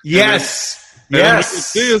 Yes.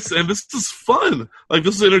 This is fun. Like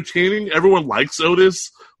this is entertaining. Everyone likes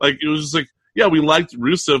Otis. Like it was just like, yeah, we liked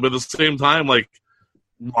Rusev, but at the same time, like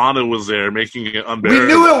Lana was there making it unbearable. We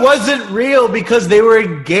knew it wasn't real because they were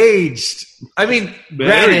engaged. I mean,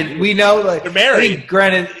 granted, we know like they're married. I mean,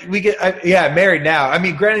 granted, we get married now. I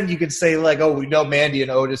mean, granted, you could say like, oh, we know Mandy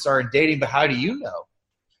and Otis aren't dating, but how do you know?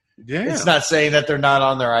 Yeah, it's not saying that they're not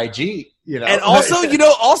on their IG. You know, and also,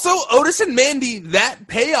 Otis and Mandy, that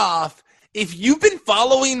payoff. If you've been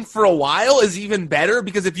following for a while, is even better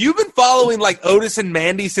because if you've been following like Otis and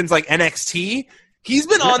Mandy since like NXT. He's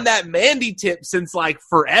been on that Mandy tip since like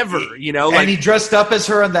forever, you know. And he dressed up as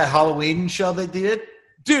her on that Halloween show they did.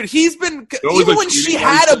 Dude, he's been even when she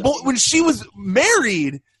had when she was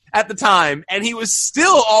married at the time, and he was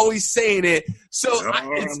still always saying it. So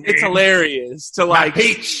it's hilarious to like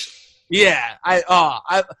Peach. Yeah,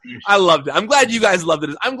 I loved it. I'm glad you guys loved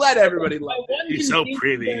it. I'm glad everybody loved it. He's so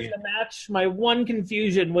pretty. During the match, my one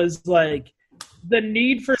confusion was like the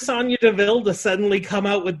need for Sonya Deville to suddenly come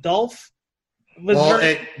out with Dolph.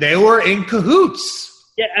 They were in cahoots.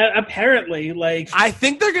 Yeah, apparently. Like I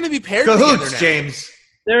think they're going to be paired cahoots, together now. James.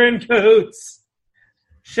 They're in cahoots.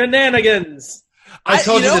 Shenanigans. I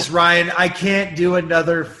told you this, Ryan. I can't do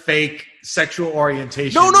another fake sexual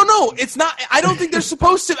orientation. No. It's not. I don't think they're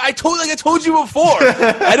supposed to. I told you before.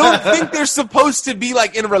 I don't think they're supposed to be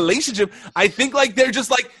like in a relationship. I think like they're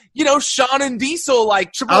just like Shawn and Diesel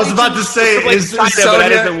like Triple I was H about to say is but that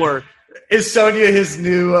doesn't work. Is Sonya his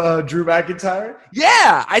new Drew McIntyre?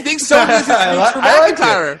 Yeah, I think Sonya's his new Drew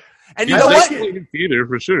McIntyre. And you know what? Theater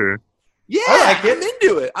for sure. Yeah, I like it. I'm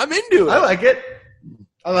into it. I like it.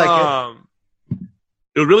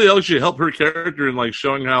 It would really actually help her character in like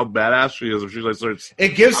showing how badass she is if she like starts. It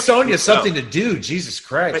gives Sonya something to do. Jesus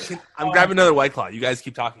Christ! Wait, I'm grabbing another White Claw. You guys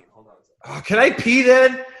keep talking. Hold on. Can I pee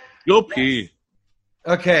then? Go pee.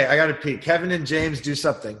 Okay, I gotta pee. Kevin and James, do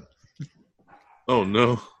something. Oh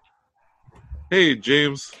no! Hey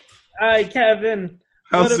James. Hi Kevin.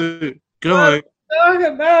 How's it going? Talk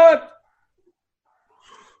about.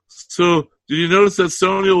 So, did you notice that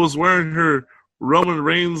Sonya was wearing her Roman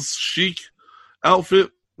Reigns chic outfit?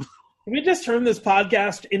 Can we just turn this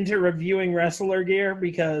podcast into reviewing wrestler gear?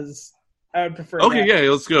 Because I would prefer Okay, that. yeah,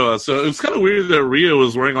 let's go. So, it's kind of weird that Rhea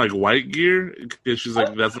was wearing, like, white gear. Because she's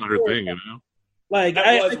like, that's not her thing, you know? Like,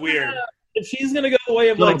 that was weird. If she's going to go the way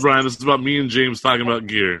of, No, like... Brian, this is about me and James talking about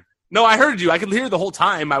gear. No, I heard you. I could hear the whole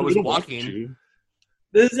time I was walking.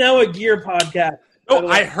 This is now a gear podcast. No,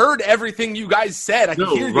 I heard everything you guys said. I could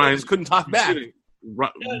hear you. I just couldn't talk back.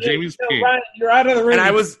 Jamie's peeing. Ryan, you're out of the room. And I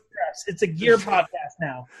was... It's a gear podcast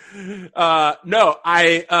now. No,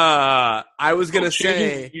 I was gonna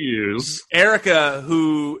say Erica,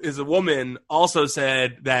 who is a woman, also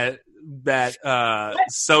said that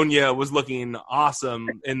Sonya was looking awesome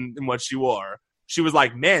in what she wore. She was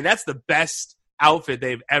like, "Man, that's the best outfit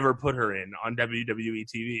they've ever put her in on WWE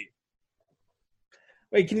TV."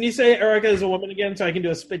 Wait, can you say Erica is a woman again so I can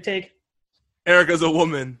do a spit take? Erica's a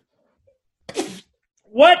woman.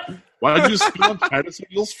 What? Why did you spit on Titus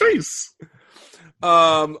O'Neil's face?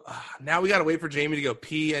 Now we gotta wait for Jamie to go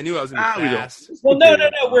pee. I knew I was gonna be fast. Well, no.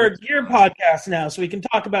 We're a gear podcast now, so we can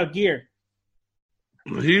talk about gear.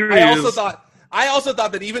 I also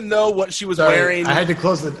thought that even though what she was wearing, I had to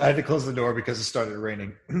close the door because it started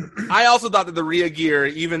raining. I also thought that the Rhea gear,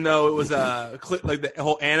 even though it was like the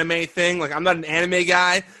whole anime thing, like I'm not an anime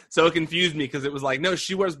guy, so it confused me because it was like, no,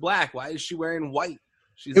 she wears black. Why is she wearing white?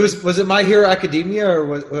 Was it My Hero Academia or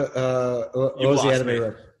was the anime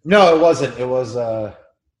reference? No, it wasn't. It was her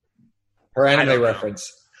anime reference.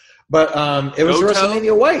 But it was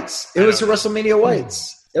WrestleMania whites. It was her WrestleMania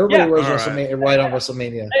whites. Everybody wears WrestleMania white on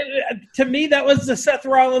WrestleMania. To me, that was the Seth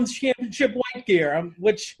Rollins Championship white gear,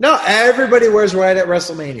 which... No, everybody wears white at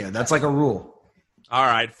WrestleMania. That's like a rule. All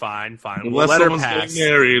right, fine. Unless someone's getting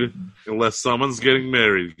married. Unless someone's getting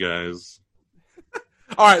married, guys.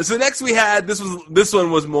 All right, so next we had this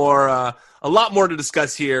one was more a lot more to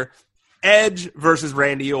discuss here. Edge versus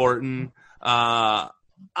Randy Orton. I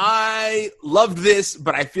loved this,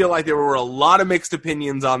 but I feel like there were a lot of mixed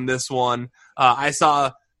opinions on this one. I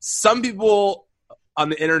saw some people on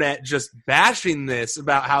the internet just bashing this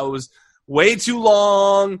about how it was way too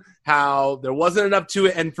long, how there wasn't enough to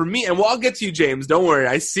it, and for me, and I'll get to you, James. Don't worry,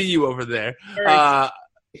 I see you over there.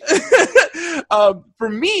 For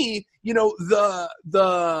me,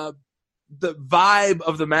 the vibe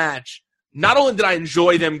of the match, not only did I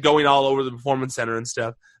enjoy them going all over the Performance Center and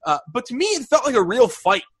stuff, but to me it felt like a real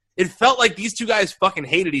fight. It felt like these two guys fucking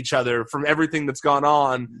hated each other from everything that's gone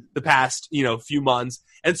on the past, few months.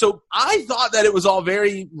 And so I thought that it was all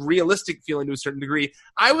very realistic feeling to a certain degree.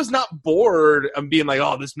 I was not bored of being like,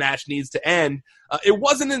 oh, this match needs to end. It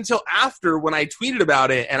wasn't until after when I tweeted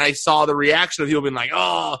about it and I saw the reaction of people being like,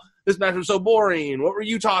 oh, this match was so boring. What are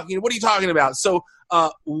you talking about? So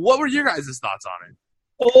what were your guys' thoughts on it?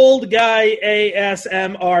 Old guy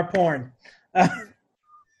ASMR porn.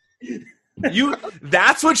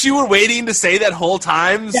 That's what you were waiting to say that whole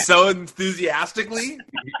time so enthusiastically?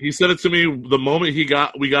 He said it to me the moment we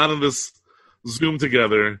got in this Zoom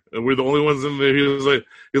together and we're the only ones in there. He was like,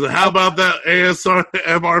 how about that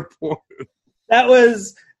ASMR porn? That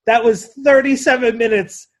was 37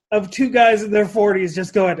 minutes of two guys in their 40s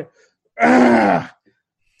just going, Dude,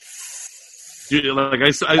 like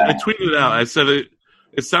I tweeted it out. I said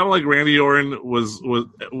it sounded like Randy Orton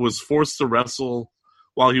was forced to wrestle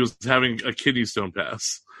while he was having a kidney stone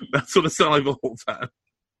pass. That's what it sounded like the whole time.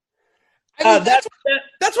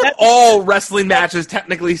 That's what all wrestling matches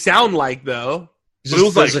technically sound like, though. Just, it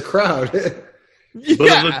was there's a crowd.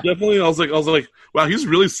 Yeah. But definitely, I was like, wow, he's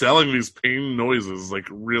really selling these pain noises, like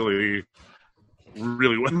really,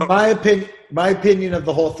 really well. My opinion of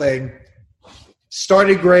the whole thing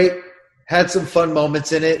started great, had some fun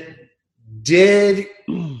moments in it, did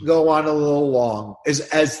go on a little long,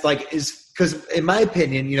 because in my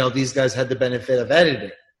opinion, these guys had the benefit of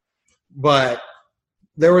editing, but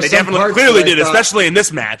there were some parts clearly did, especially in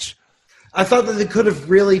this match. I thought that they could have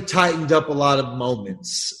really tightened up a lot of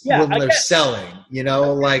moments when they're selling,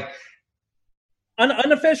 like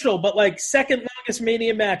unofficial, but like second longest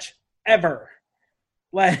Mania match ever,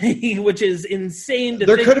 like which is insane.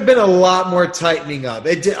 There could have been a lot more tightening up.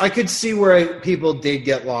 I could see where people did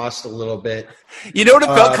get lost a little bit. You know what it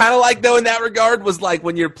felt kind of like though in that regard was like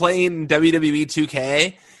when you're playing WWE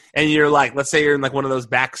 2K. And you're like, let's say you're in like one of those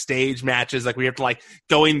backstage matches, like we have to like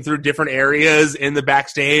going through different areas in the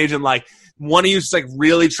backstage, and like one of you's just like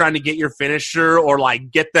really trying to get your finisher or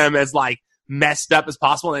like get them as like messed up as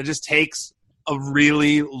possible, and it just takes a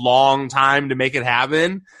really long time to make it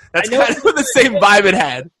happen. That's kind of the same vibe it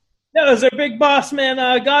had. No, it was our Big Boss Man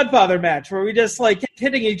Godfather match where we just like kept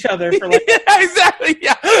hitting each other for like exactly,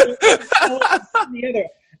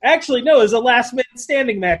 Actually, no, it was a last minute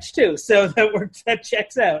standing match too, so that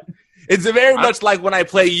checks out. It's very much like when I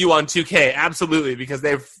play you on 2K, absolutely, because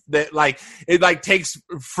it takes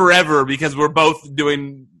forever because we're both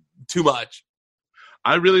doing too much.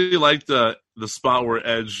 I really liked the spot where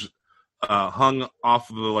Edge hung off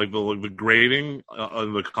the grating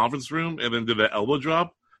in the conference room and then did an elbow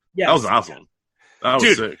drop. Yes. That was awesome. That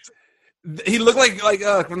was sick. He looked like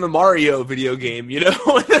from the Mario video game, climbing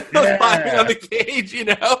on the cage, or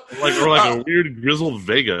like a weird grizzled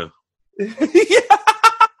Vega.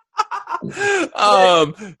 What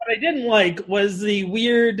I didn't like was the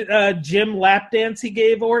weird gym lap dance he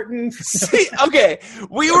gave Orton. See, okay,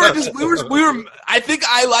 we were. I think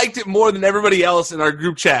I liked it more than everybody else in our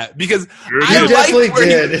group chat because I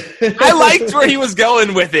liked where he was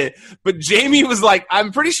going with it. But Jamie was like,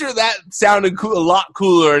 "I'm pretty sure that sounded a lot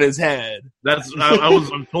cooler in his head."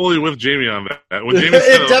 I'm totally with Jamie on that. When Jamie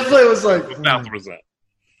said it definitely was like 1,000%.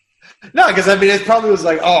 No, because it probably was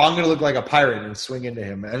like, oh, I'm going to look like a pirate and swing into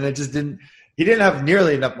him, and it just didn't. He didn't have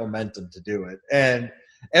nearly enough momentum to do it, and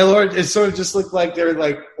Lord, it sort of just looked like they were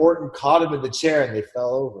like Orton caught him in the chair and they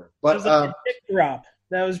fell over. But it was like a dick drop.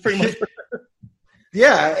 That was pretty much.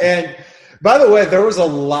 Yeah, and by the way, there was a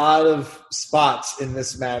lot of spots in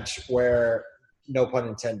this match where, no pun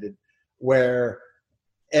intended, where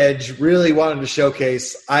Edge really wanted to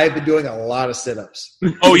showcase, I've been doing a lot of sit-ups.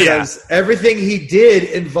 Oh, yeah. Because everything he did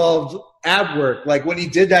involved ab work. Like, when he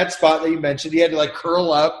did that spot that you mentioned, he had to, like,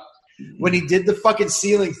 curl up. When he did the fucking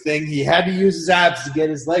ceiling thing, he had to use his abs to get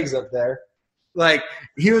his legs up there. Like,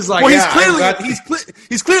 he was like, he's clearly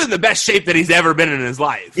in the best shape that he's ever been in his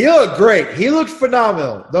life. He looked great. He looked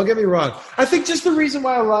phenomenal. Don't get me wrong. I think just the reason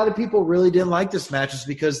why a lot of people really didn't like this match is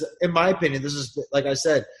because, in my opinion, this is, like I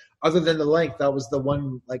said, other than the length, that was the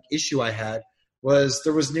one issue I had, was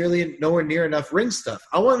there was nowhere near enough ring stuff.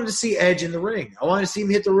 I wanted to see Edge in the ring. I wanted to see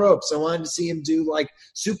him hit the ropes. I wanted to see him do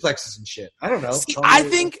suplexes and shit. I don't know. I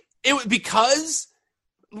think it was because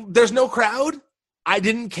there's no crowd. I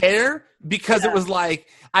didn't care because it was like,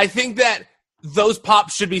 I think that those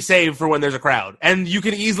pops should be saved for when there's a crowd. And you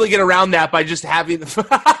can easily get around that by just having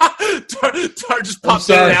Tar just pops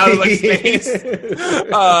in and out of space.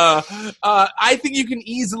 I think you can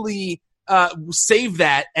easily save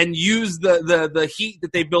that and use the heat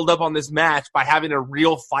that they build up on this match by having a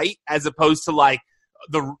real fight as opposed to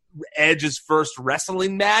the Edge's first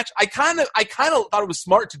wrestling match. I kind of thought it was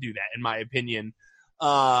smart to do that, in my opinion.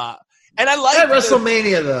 And I like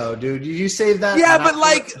WrestleMania though, dude. Did you save that? Yeah, but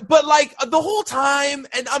the whole time,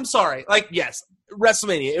 and I'm sorry, yes,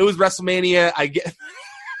 WrestleMania. It was WrestleMania. I get.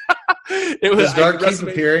 It was. Does Dark keep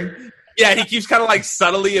appearing? Yeah, he keeps kind of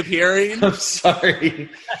subtly appearing. I'm sorry.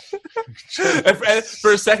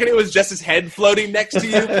 For a second, it was just his head floating next to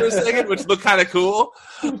you for a second, which looked kind of cool.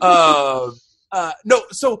 No,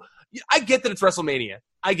 so I get that it's WrestleMania.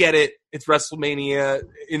 I get it. It's WrestleMania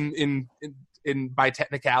in by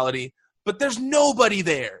technicality, but there's nobody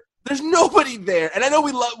there. There's nobody there, and I know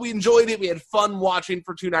we enjoyed it. We had fun watching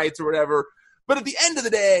for 2 nights or whatever. But at the end of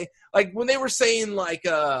the day, when they were saying I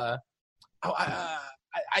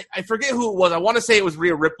forget who it was. I want to say it was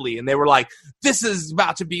Rhea Ripley, and they were like, "This is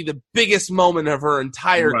about to be the biggest moment of her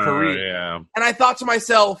entire career." Yeah. And I thought to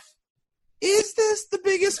myself, is this the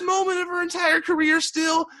biggest moment of her entire career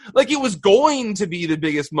still? It was going to be the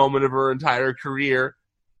biggest moment of her entire career,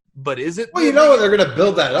 but is it? Well, they're going to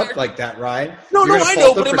build that up like that, Ryan. No, I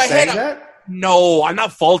know, but in my head, No, I'm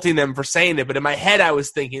not faulting them for saying it, but in my head I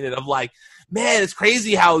was thinking it of like, man, it's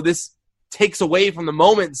crazy how this takes away from the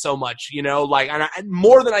moment so much, you know, like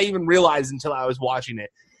more than I even realized until I was watching it.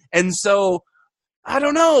 And so, I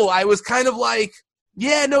don't know, I was kind of like,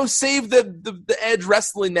 yeah, no, save the Edge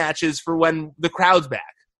wrestling matches for when the crowd's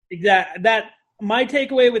back. Exactly. My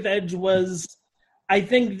takeaway with Edge was, I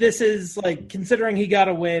think this is, like, considering he got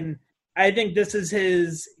a win, I think this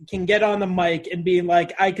is can get on the mic and be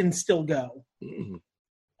like, I can still go. Mm-hmm.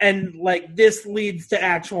 And, like, this leads to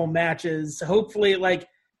actual matches. Hopefully, like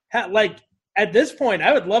at this point,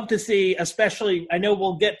 I would love to see, especially, I know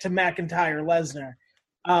we'll get to McIntyre-Lesnar,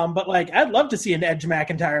 but, like, I'd love to see an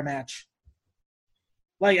Edge-McIntyre match.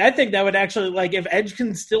 Like, I think that would actually, like, if Edge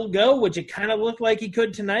can still go, which it kind of looked like he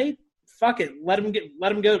could tonight, fuck it. Let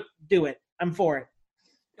him go do it. I'm for it.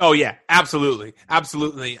 Oh yeah, absolutely.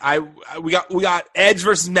 We got Edge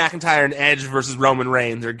versus McIntyre and Edge versus Roman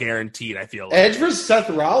Reigns are guaranteed, I feel like. Edge versus Seth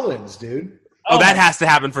Rollins, dude. Oh, that has to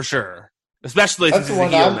happen for sure. Especially since he's a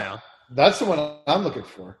heel now. That's the one I'm looking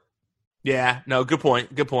for. Yeah, no, good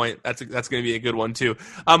point. That's going to be a good one too.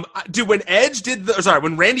 Dude,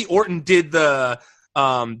 when Randy Orton did the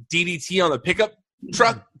DDT on the pickup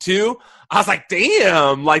truck too, I was like,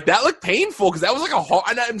 damn, like that looked painful because that was like a hard,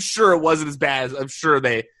 and I'm sure it wasn't as bad as I'm sure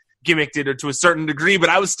they gimmicked it to a certain degree, but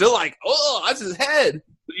I was still like, oh, that's his head.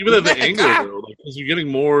 Even at the angle, though, like, he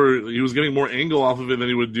was getting more angle off of it than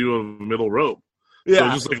he would do a middle rope. Yeah, so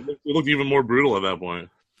it just like it looked even more brutal at that point.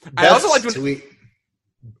 I also liked when tweet.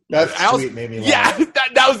 Tweet made me laugh. Yeah,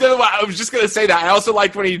 that was the other one. I was just gonna say that. I also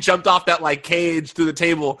liked when he jumped off that like cage through the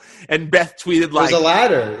table, and Beth tweeted like, "It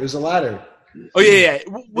was a ladder." Oh yeah.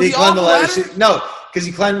 Was he climbed the ladder? No, because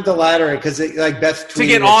he climbed the ladder because like Beth tweeted to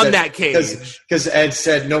get on that cage. Because Ed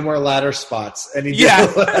said no more ladder spots, and he did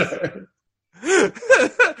the ladder.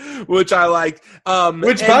 Which I like. By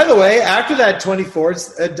the way, after that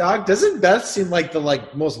 24th dog, doesn't Beth seem like the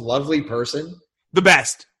most lovely person? The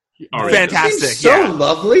best. Fantastic. So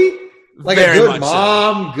lovely. Like very a good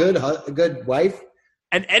mom, so. good wife.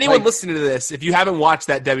 And anyone listening to this, if you haven't watched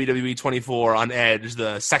that WWE 24 on Edge,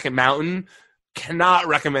 the Second Mountain, cannot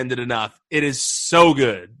recommend it enough. It is so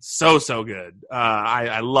good. So good.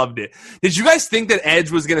 I loved it. Did you guys think that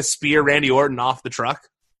Edge was going to spear Randy Orton off the truck?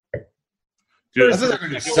 Dude, I thought they were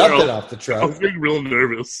going to do something off the truck. I was getting real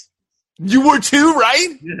nervous. You were too, right?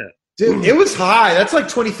 Yeah. Dude, it was high. That's like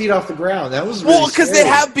 20 feet off the ground. That was really because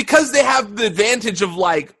they have the advantage of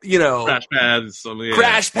like, you know,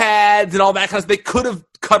 crash pads and all that kind of stuff. They could have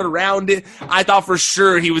cut around it. I thought for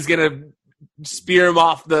sure he was gonna spear him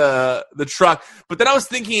off the truck, but then I was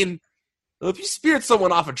thinking, well, if you speared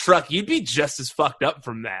someone off a truck, you'd be just as fucked up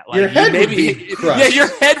from that. Like, your head would be crushed. Yeah, your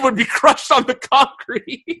head would be crushed on the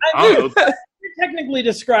concrete. You're technically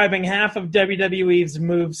describing half of WWE's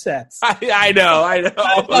move sets. I know.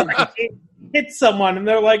 Hit someone and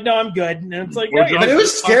they're like, "No, I'm good." And it's like, no, but it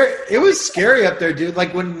was scary. It was scary up there, dude.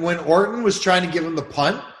 Like when Orton was trying to give him the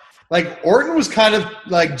punt, like Orton was kind of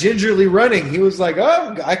like gingerly running. He was like,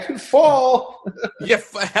 "Oh, I could fall." Yeah,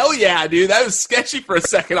 hell yeah, dude. That was sketchy for a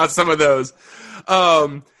second on some of those.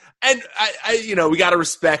 And I we got to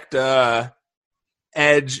respect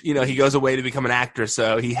Edge. You know, he goes away to become an actor,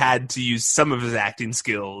 so he had to use some of his acting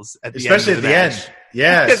skills at the especially end. Especially at the end.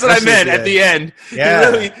 Yeah, that's what I meant. At the end,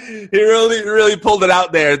 yeah, he really pulled it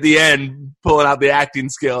out there at the end, pulling out the acting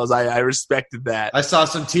skills. I respected that. I saw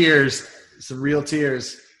some tears, some real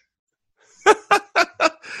tears.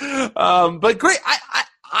 But great.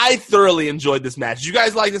 I thoroughly enjoyed this match. Did you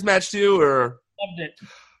guys like this match too, or loved it?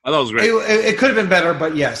 I thought it was great. It could have been better,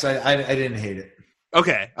 but yes, I didn't hate it.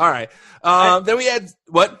 Okay, all right. Then we had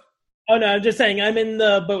what? Oh no, I'm just saying I'm in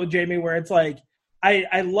the boat with Jamie where it's like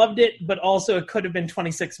I loved it, but also it could have been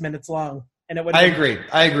 26 minutes long, and it would. I agree.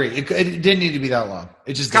 It didn't need to be that long.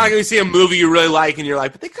 It just kind of like you see a movie you really like, and you're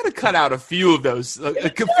like, but they could have cut out a few of those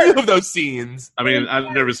scenes. I mean,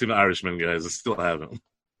 I've never seen The Irishman, guys. I still haven't.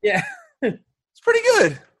 Yeah, it's pretty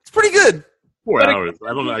good. 4 hours.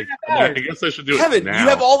 I don't know. I guess I should do Kevin, it now. You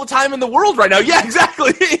have all the time in the world right now. Yeah,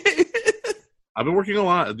 exactly. I've been working a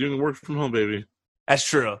lot, doing work from home, baby. That's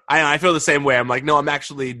true. I feel the same way. I'm like, no, I'm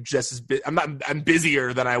actually just as I'm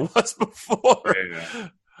busier than I was before. Yeah.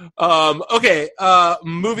 Okay.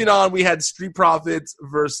 Moving on, we had Street Profits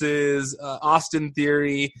versus Austin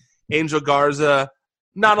Theory, Angel Garza.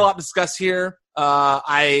 Not a lot to discuss here.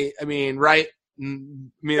 I mean, right? I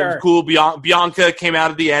mean, sure. It was cool. Bianca came out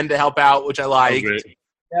at the end to help out, which I liked.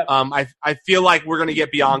 Yep. I feel like we're going to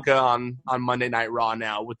get Bianca on Monday Night Raw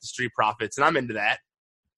now with the Street Profits, and I'm into that.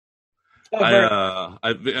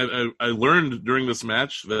 I learned during this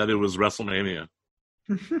match that it was WrestleMania.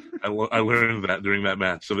 I learned that during that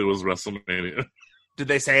match that it was WrestleMania. Did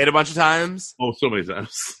they say it a bunch of times? Oh, so many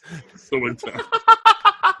times. So many times.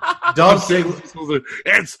 Dolph Ziggler.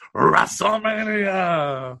 It's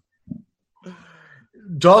WrestleMania.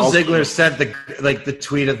 Dolph Ziggler sent the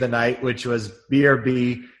tweet of the night, which was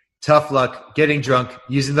BRB, tough luck, getting drunk,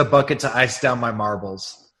 using the bucket to ice down my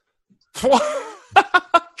marbles.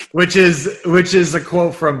 which is a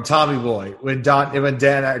quote from Tommy Boy when Dan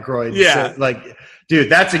Aykroyd said, like, dude,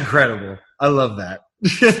 that's incredible. I love that.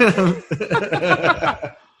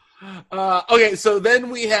 Okay, so then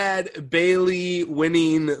we had Bayley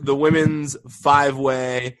winning the women's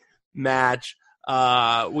 5-way match.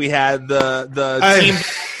 We had the team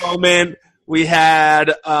moment. We had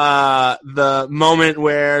the moment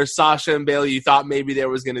where Sasha and Bayley, you thought maybe there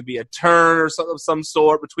was going to be a turn or some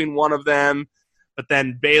sort between one of them, but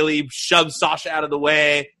then Bayley shoved Sasha out of the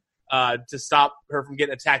way to stop her from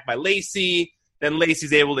getting attacked by Lacey. Then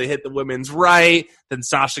Lacey's able to hit the women's right. Then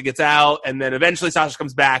Sasha gets out, and then eventually Sasha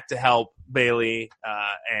comes back to help Bayley,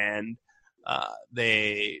 and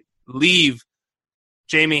they leave.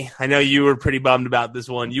 Jamie, I know you were pretty bummed about this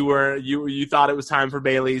one. You thought it was time for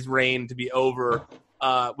Bayley's reign to be over.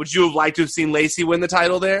 Would you have liked to have seen Lacey win the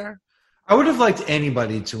title there? I would have liked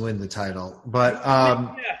anybody to win the title, but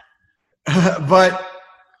but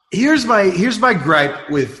here's my gripe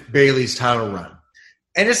with Bayley's title run.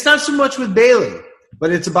 And it's not so much with Bayley,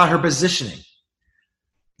 but it's about her positioning.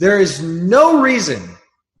 There is no reason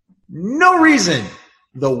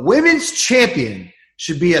the women's champion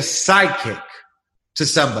should be a sidekick to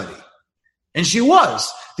somebody. And she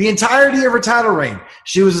was. The entirety of her title reign,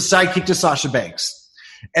 she was a sidekick to Sasha Banks.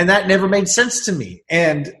 And that never made sense to me.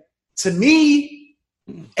 And to me,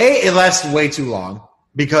 it lasted way too long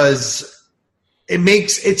because it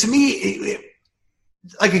makes it, to me,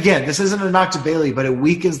 like, again, this isn't a knock to Bayley, but it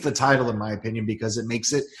weakens the title, in my opinion, because it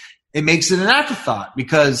makes it an afterthought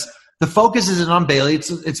because the focus isn't on Bayley,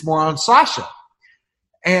 it's more on Sasha.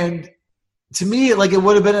 And to me, like, it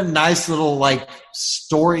would have been a nice little, like,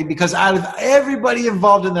 story because out of everybody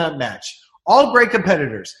involved in that match, all great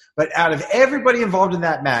competitors, but out of everybody involved in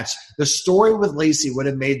that match, the story with Lacey would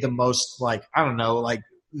have made the most, like, I don't know, like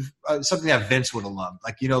something that Vince would have loved.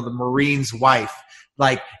 Like, you know, the Marine's wife,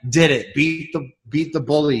 like, did it, beat the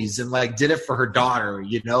bullies, and, like, did it for her daughter,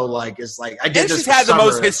 you know, like, it's like, I did this. She's had the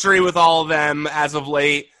most history with all of them as of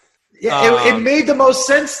late. Yeah, it made the most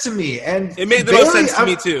sense to me. And it made the most sense to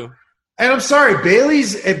me, too. And I'm sorry,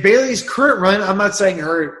 Bayley's current run, I'm not saying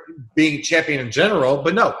her being champion in general,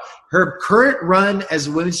 but no, her current run as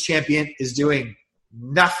women's champion is doing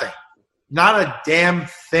nothing. Not a damn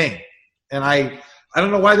thing. And I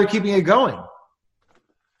don't know why they're keeping it going.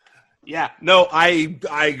 Yeah, no, I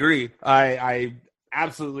agree. I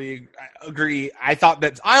absolutely agree. I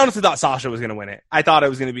honestly thought Sasha was going to win it. I thought it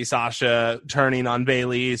was going to be Sasha turning on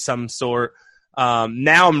Bayley some sort.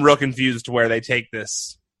 Now I'm real confused to where they take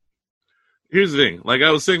this. Here's the thing. Like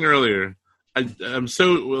I was saying earlier, I'm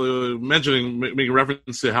so making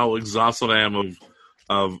reference to how exhausted I am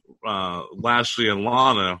of Lashley and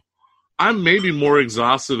Lana. I'm maybe more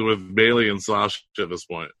exhausted with Bayley and Sasha at this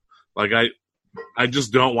point. Like I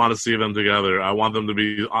just don't want to see them together. I want them to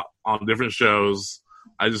be on different shows.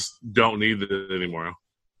 I just don't need it anymore.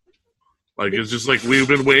 Like, it's just like we've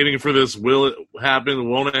been waiting for this. Will it happen?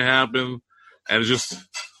 Won't it happen? And it's just,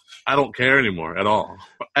 I don't care anymore at all.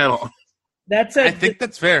 At all. I think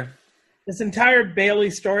that's fair. This entire Bayley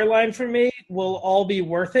storyline for me will all be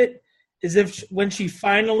worth it is if when she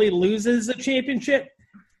finally loses the championship,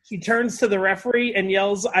 she turns to the referee and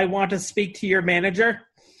yells, "I want to speak to your manager."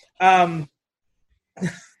 That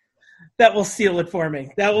will seal it for me.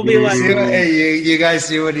 That will be like, hey, you guys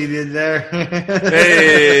see what he did there?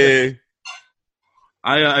 Hey.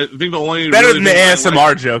 I think the only better than the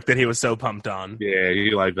ASMR joke that he was so pumped on. Yeah,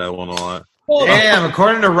 he liked that one a lot. Damn,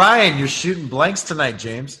 according to Ryan, you're shooting blanks tonight,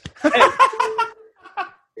 James. Hey.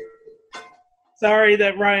 Sorry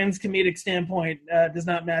that Ryan's comedic standpoint does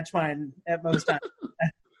not match mine at most times.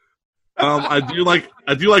 I do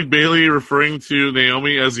like Bayley referring to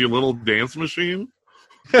Naomi as your little dance machine.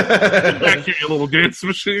 Back here, your little dance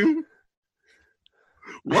machine.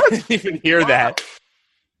 What? I didn't even hear that.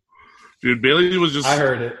 Dude, Bayley was just I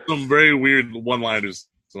heard it. Some very weird one-liners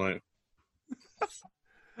tonight.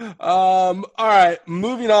 All right,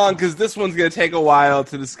 moving on, because this one's going to take a while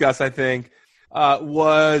to discuss, I think,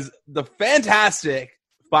 was the fantastic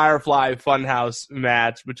Firefly Funhouse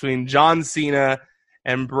match between John Cena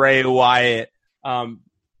and Bray Wyatt.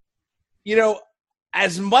 You know,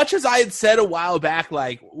 as much as I had said a while back,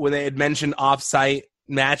 like when they had mentioned off-site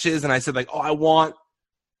matches, and I said, like, oh, I want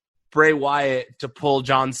Bray Wyatt to pull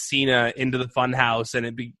John Cena into the Funhouse and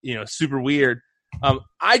it'd be, super weird.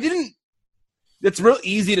 It's real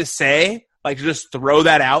easy to say, like, to just throw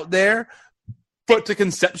that out there, but to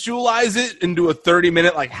conceptualize it into a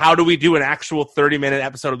 30-minute, like, how do we do an actual 30-minute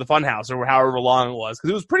episode of the Funhouse or however long it was? Because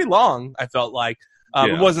it was pretty long, I felt like.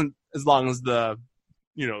 It wasn't as long as the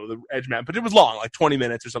Edge match, but it was long, like 20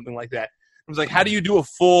 minutes or something like that. It was like, how do you do a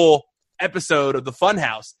full episode of the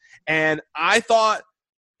Funhouse? And I thought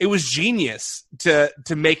it was genius to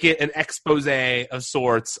make it an expose of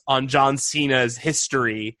sorts on John Cena's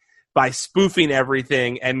history by spoofing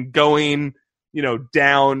everything and going,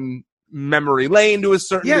 down memory lane to a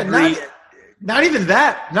certain degree. Not even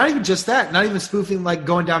that. Not even just that. Not even spoofing, like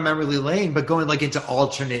going down memory lane, but going like into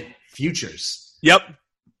alternate futures. Yep.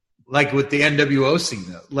 Like with the NWO scene,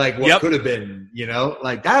 though. Like what could have been,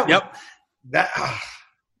 like that. Yep.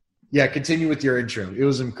 Yeah, continue with your intro. It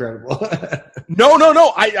was incredible.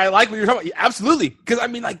 No. I like what you're talking about. Absolutely. Because,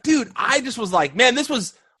 dude, I just was like, man, this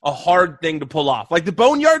was a hard thing to pull off. Like the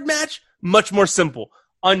Boneyard match, much more simple.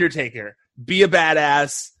 Undertaker, be a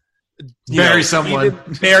badass. Bury someone.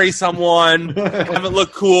 Have it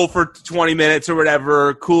look cool for 20 minutes or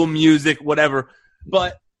whatever. Cool music, whatever.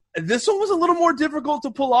 But this one was a little more difficult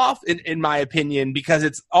to pull off, in my opinion, because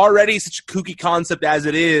it's already such a kooky concept as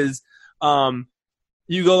it is.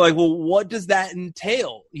 You go like, well, what does that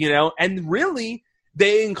entail? And really,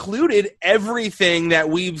 they included everything that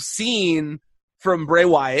we've seen from Bray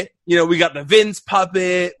Wyatt. We got the Vince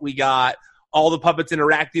puppet. We got all the puppets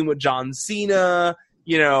interacting with John Cena.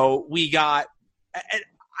 We got,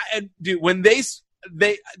 dude, when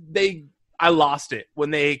I lost it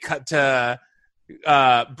when they cut to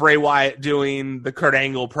Bray Wyatt doing the Kurt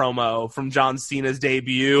Angle promo from John Cena's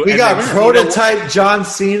debut. We got prototype John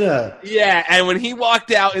Cena. Yeah, and when he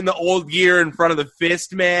walked out in the old gear in front of the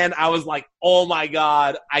Fist, man, I was like, oh my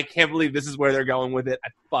God, I can't believe this is where they're going with it. I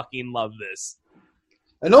fucking love this.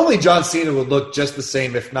 And only John Cena would look just the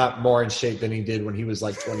same, if not more in shape than he did when he was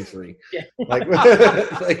like 23. Yeah. Like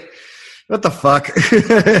what the fuck?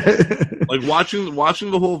 Like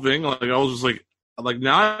watching the whole thing, like I was just like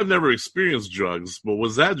now I've never experienced drugs, but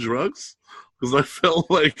was that drugs? Because I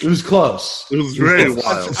felt like it was close. It was very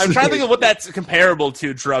wild. I'm trying to think of what that's comparable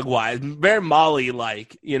to drug-wise. Very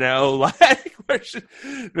Molly-like, like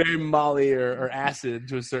very Molly or acid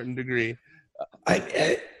to a certain degree.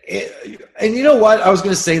 And you know what? I was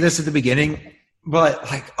going to say this at the beginning, but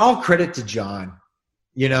like all credit to John.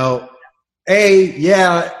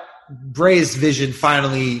 Bray's vision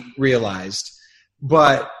finally realized,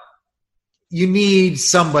 but you need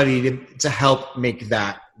somebody to help make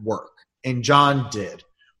that work. And John did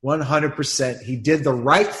 100%. He did the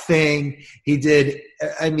right thing. He did.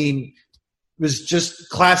 It was just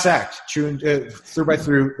class act, through by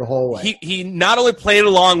through the whole way. He not only played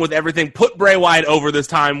along with everything, put Bray Wyatt over this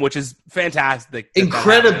time, which is fantastic.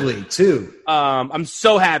 Incredibly, too. I'm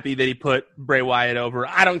so happy that he put Bray Wyatt over.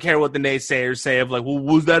 I don't care what the naysayers say of like, well,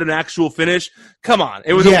 was that an actual finish? Come on.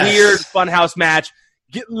 It was a weird Funhouse match.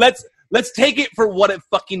 Let's take it for what it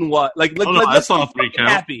fucking was. Like, I saw a 3 count.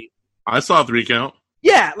 Happy. I saw a 3 count.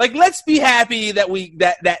 Yeah, like let's be happy that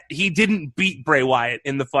that he didn't beat Bray Wyatt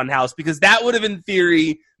in the Funhouse, because that would have in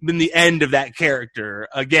theory been the end of that character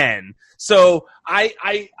again. So I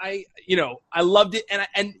loved it,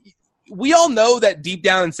 and we all know that deep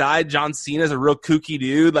down inside, John Cena is a real kooky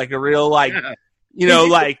dude, like a real he's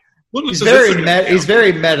very meta. He's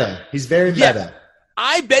very meta. He's very meta.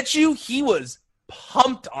 I bet you he was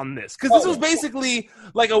pumped on this, because this was basically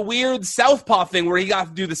like a weird Southpaw thing where he got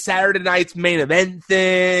to do the Saturday night's main event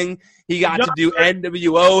thing. He got to do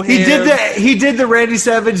NWO. He did the Randy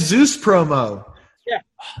Savage Zeus promo. Yeah,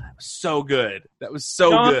 that was so good. That was so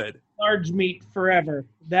good. Large meat forever.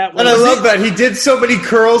 And I love that he did so many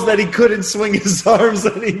curls that he couldn't swing his arms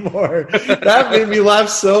anymore. That made me laugh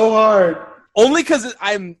so hard. Only because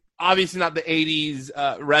I'm obviously not the '80s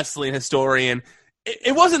wrestling historian.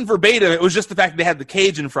 It wasn't verbatim. It was just the fact that they had the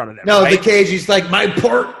cage in front of them. No, right? the cage. He's like, my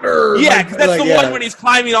partner. Yeah, because that's the one when he's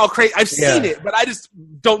climbing all crazy. I've seen it, but I just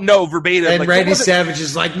don't know verbatim. And Randy Savage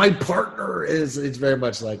is like, my partner is. It's very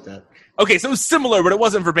much like that. Okay, so it was similar, but it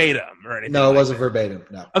wasn't verbatim or anything. No, it wasn't verbatim.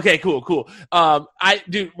 No. Okay, cool.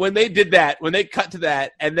 When they did that, when they cut to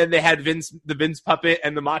that, and then they had the Vince puppet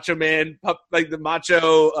and the Macho Man, like the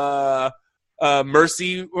Macho.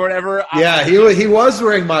 Mercy or whatever. Yeah, he was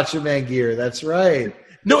wearing Macho Man gear. That's right.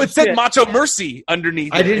 No, it said Macho Mercy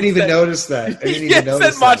underneath it. I didn't even notice that. It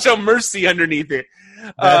said Macho Mercy underneath it.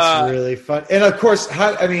 That's really fun. And of course,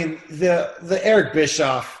 the Eric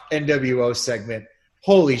Bischoff NWO segment.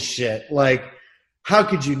 Holy shit! Like How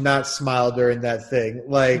could you not smile during that thing?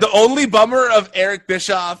 Like the only bummer of Eric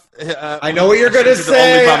Bischoff. I know what you're going to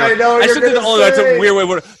say. I know what you're going to say. That's a weird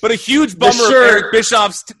way. But a huge bummer of Eric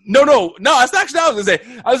Bischoff's. No. That's actually what I was going to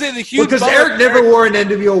say. I was saying the huge because Eric never wore an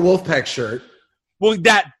NWO Wolfpack shirt. Well,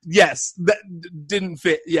 that didn't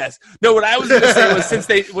fit. Yes. No, what I was going to say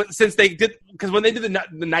was since they did, because when they did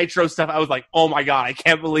the Nitro stuff, I was like, oh my God, I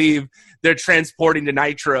can't believe they're transporting to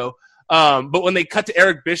Nitro. But when they cut to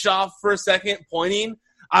Eric Bischoff for a second pointing,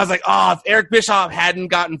 I was like, oh, if Eric Bischoff hadn't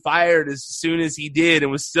gotten fired as soon as he did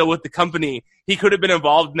and was still with the company, he could have been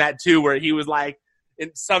involved in that too, where he was like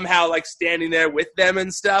somehow like standing there with them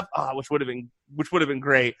and stuff, which would have been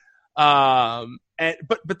great. But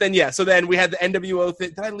then so then we had the NWO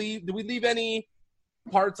thing. Did we leave any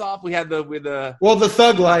parts off? We had the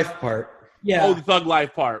Thug Life part. Yeah. Oh, the Thug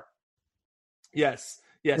Life part. Yes.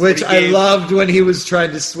 Which I loved when he was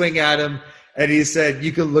trying to swing at him and he said,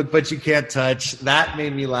 "You can look, but you can't touch." That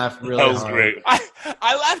made me laugh really hard. That was great.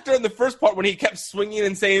 I laughed during the first part when he kept swinging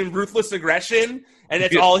and saying ruthless aggression, and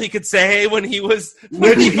that's all he could say when he was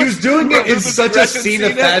doing it in such a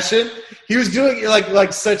Cena fashion. He was doing it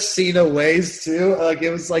like such Cena ways too. Like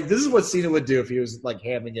it was like this is what Cena would do if he was like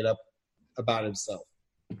hamming it up about himself.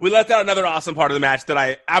 We left out another awesome part of the match that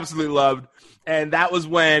I absolutely loved, and that was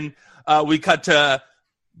when we cut to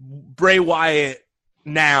Bray Wyatt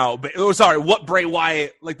now. What Bray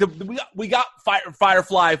Wyatt like? We got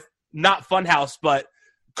Firefly, not Funhouse, but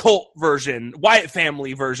cult version, Wyatt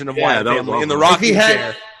family version of Wyatt family in the rocking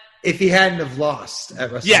chair. If he hadn't have lost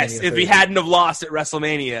at WrestleMania. Yes, if he hadn't have lost at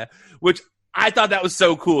WrestleMania, which I thought that was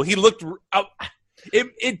so cool. He looked.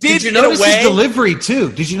 It did. Did you notice his delivery too?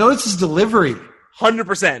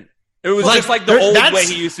 100%. It was just like the old way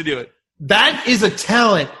he used to do it. That is a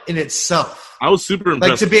talent in itself. I was super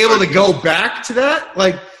impressed. Like to be able to go back to that,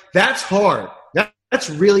 like that's hard. That's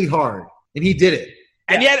really hard, and he did it.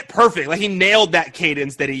 And he had it perfect. Like he nailed that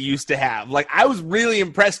cadence that he used to have. Like I was really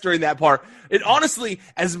impressed during that part. And honestly,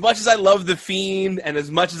 as much as I love The Fiend and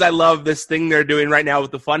as much as I love this thing they're doing right now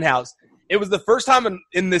with the Funhouse, it was the first time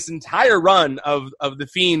in this entire run of The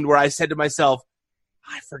Fiend where I said to myself,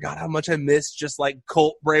 I forgot how much I missed just like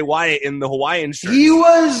Colt Bray Wyatt in the Hawaiian shirt. He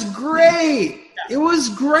was great. It was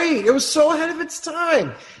great. It was so ahead of its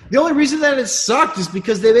time. The only reason that it sucked is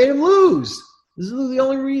because they made him lose. This is the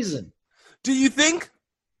only reason. Do you think,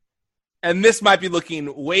 and this might be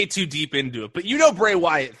looking way too deep into it, but you know Bray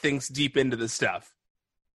Wyatt thinks deep into this stuff.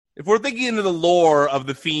 If we're thinking into the lore of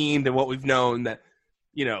The Fiend and what we've known, that,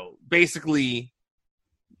 you know, basically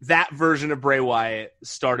that version of Bray Wyatt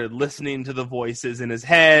started listening to the voices in his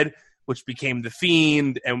head, which became The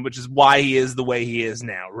Fiend, and which is why he is the way he is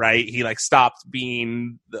now, right? He like stopped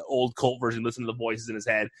being the old cult version, listening to the voices in his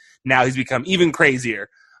head. Now he's become even crazier.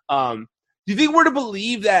 Do you think we're to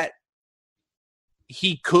believe that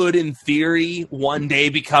he could, in theory, one day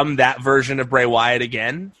become that version of Bray Wyatt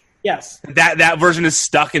again? Yes. That version is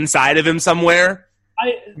stuck inside of him somewhere?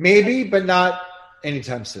 Maybe, but not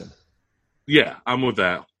anytime soon. Yeah, I'm with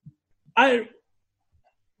that. I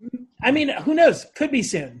mean, who knows? Could be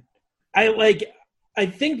soon. I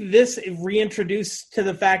think this reintroduced to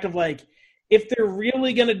the fact of like, if they're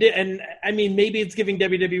really going to do, and I mean, maybe it's giving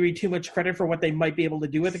WWE too much credit for what they might be able to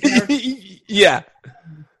do with the character. Yeah.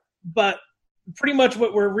 But pretty much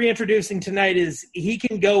what we're reintroducing tonight is he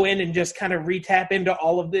can go in and just kind of retap into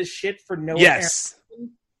all of this shit for no yes.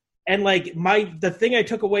 reason. And like the thing I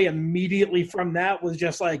took away immediately from that was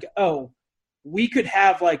just like, oh, we could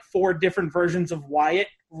have like 4 different versions of Wyatt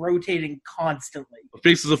rotating constantly.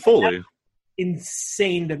 Faces of Foley. That's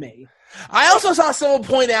insane to me. I also saw someone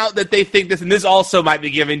point out that they think this, and this also might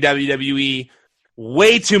be giving WWE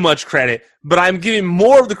way too much credit, but I'm giving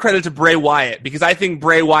more of the credit to Bray Wyatt because I think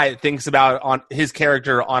Bray Wyatt thinks about on his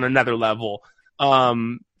character on another level.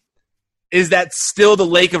 Is that still the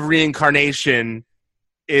Lake of Reincarnation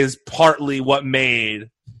is partly what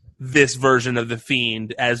made this version of The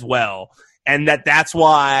Fiend as well. And that's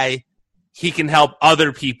why he can help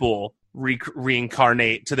other people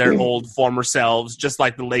reincarnate to their old former selves, just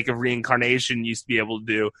like the Lake of Reincarnation used to be able to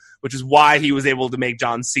do, which is why he was able to make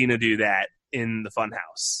John Cena do that in the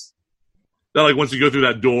Funhouse. That like once you go through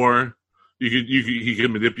that door, he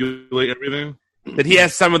can manipulate everything. That he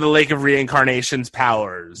has some of the Lake of Reincarnation's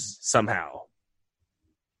powers somehow.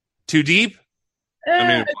 Too deep?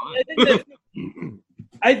 I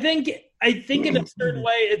think in a certain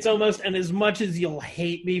way it's almost, and as much as you'll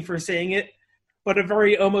hate me for saying it, but a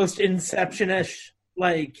very almost Inception-ish,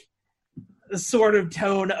 like, sort of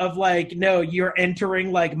tone of like, no, you're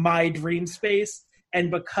entering like my dream space, and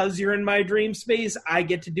because you're in my dream space, I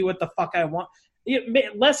get to do what the fuck I want.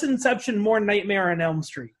 Less Inception, more Nightmare on Elm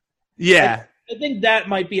Street. Yeah. I think that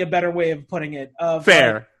might be a better way of putting it.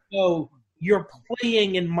 Fair. You're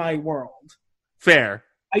playing in my world. Fair.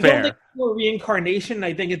 I don't think it's more reincarnation.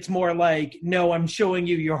 I think it's more like, no, I'm showing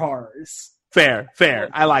you your horrors. Fair.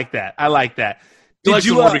 I like that. You like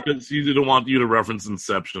some more because he didn't want you to reference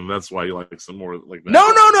Inception. That's why you like some more like that.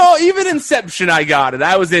 No. Even Inception, I got it.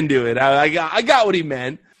 I was into it. I got what he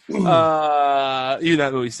meant. Even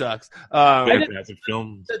that movie sucks. Fantastic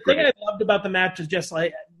film. The thing I loved about the match is just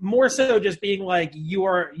like more so just being like you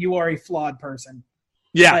are a flawed person.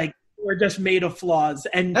 Yeah, like we're just made of flaws,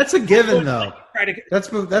 and that's a given though.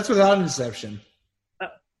 That's without Inception.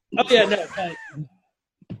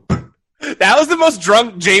 That was the most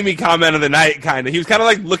drunk Jamie comment of the night, kind of. He was kind of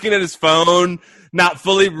like looking at his phone, not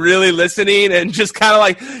fully really listening, and just kind of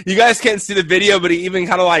like, you guys can't see the video, but he even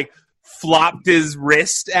kind of like flopped his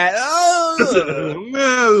wrist at, it's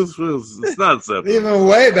not so. Even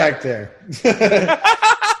way back there.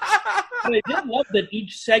 But I did love that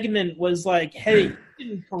each segment was like, hey, you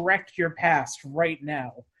can correct your past right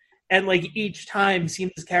now. And like each time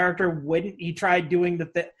Cena's character wouldn't, he tried doing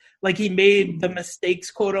like he made the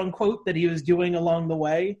mistakes, quote unquote, that he was doing along the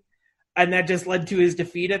way. And that just led to his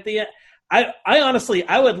defeat at the end. I honestly,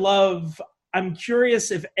 I'm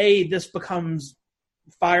curious if this becomes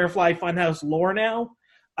Firefly Funhouse lore now.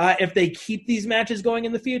 If they keep these matches going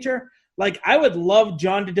in the future. Like I would love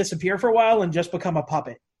John to disappear for a while and just become a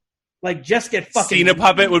puppet. Like, just get fucking... Cena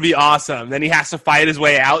puppet would be awesome. Then he has to fight his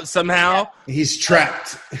way out somehow. Yeah. He's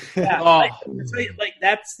trapped. Yeah, like,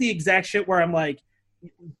 that's the exact shit where I'm like,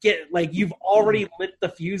 you've already lit the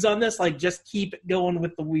fuse on this. Like, just keep going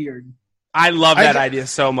with the weird. I love that idea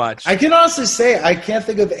so much. I can honestly say I can't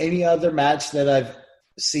think of any other match that I've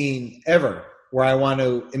seen ever where I want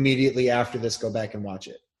to immediately after this go back and watch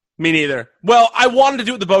it. Me neither. Well, I wanted to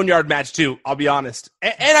do it with the Boneyard match, too, I'll be honest.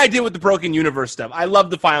 And I did with the Broken Universe stuff. I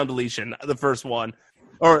love the Final Deletion, the first one.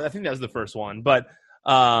 Or I think that was the first one. But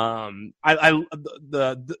I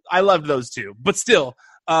loved those two. But still,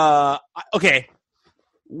 okay,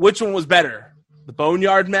 which one was better? The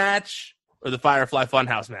Boneyard match or the Firefly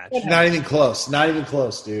Funhouse match? Not even close,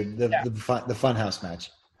 dude. The Funhouse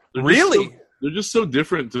match. Really? They're just so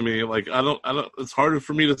different to me. Like I don't. It's harder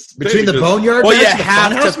for me to between the Boneyard match and the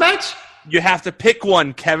Funhouse match. You have to pick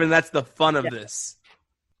one, Kevin. That's the fun of this.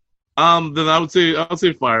 Then I would say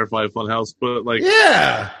Firefly Funhouse, but like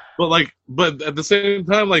but at the same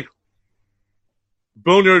time, like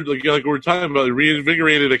Boneyard, like we're talking about,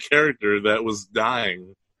 reinvigorated a character that was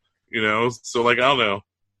dying. You know, so like I don't know.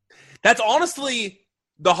 That's honestly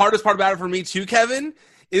the hardest part about it for me too, Kevin.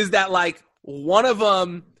 Is that like one of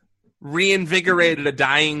them reinvigorated a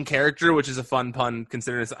dying character, which is a fun pun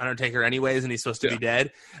considering it's Undertaker anyways, and he's supposed to be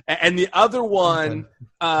dead. And the other one,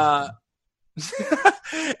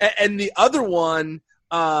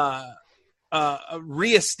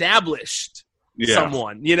 reestablished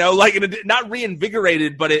someone. You know, like not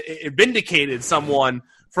reinvigorated, but it vindicated someone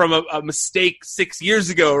from a mistake 6 years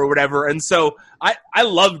ago or whatever. And so I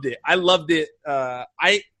loved it.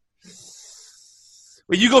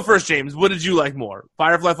 Well, you go first, James. What did you like more,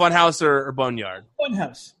 Firefly Funhouse or Boneyard?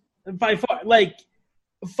 Funhouse. By far, like,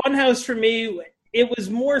 Funhouse for me, it was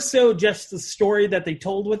more so just the story that they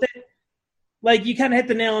told with it. Like, you kind of hit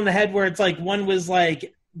the nail on the head where it's like one was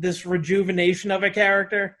like this rejuvenation of a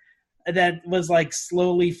character that was like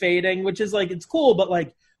slowly fading, which is like, it's cool, but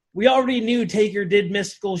like, we already knew Taker did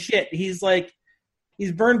mystical shit. He's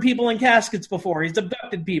burned people in caskets before. He's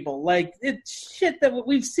abducted people. Like, it's shit that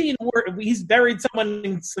we've seen. He's buried someone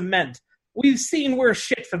in cement. We've seen worse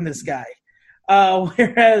shit from this guy.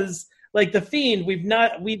 Whereas, like, The Fiend,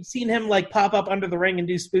 we've seen him, like, pop up under the ring and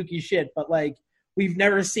do spooky shit. But, like, we've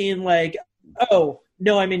never seen, like, oh,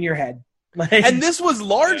 no, I'm in your head. Like, and this was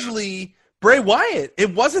largely Bray Wyatt.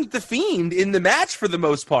 It wasn't The Fiend in the match for the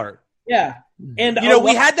most part. Yeah. And you know,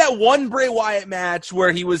 we had that one Bray Wyatt match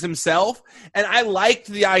where he was himself, and I liked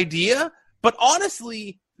the idea, but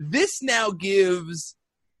honestly, this now gives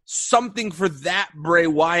something for that Bray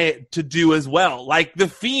Wyatt to do as well. Like, The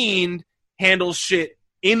Fiend handles shit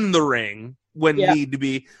in the ring when need to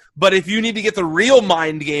be, but if you need to get the real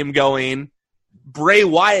mind game going, Bray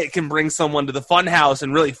Wyatt can bring someone to the Funhouse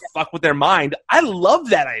and really fuck with their mind. I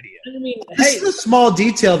love that idea. I mean, this is a small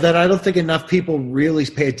detail that I don't think enough people really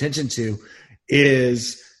pay attention to.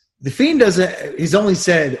 Is The Fiend he's only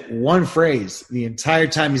said one phrase the entire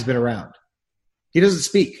time he's been around. He doesn't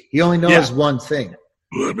speak. He only knows one thing.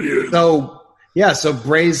 So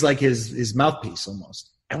Bray's like his mouthpiece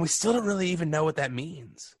almost. And we still don't really even know what that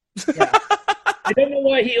means. Yeah. I don't know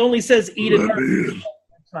why he only says eat it.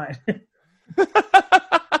 That's fine.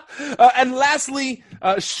 And lastly,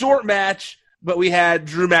 short match, but we had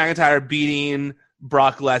Drew McIntyre beating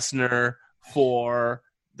Brock Lesnar for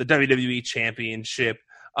the WWE Championship.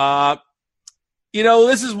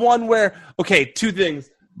 This is one where, okay, two things.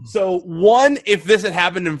 So, one, if this had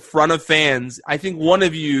happened in front of fans, I think one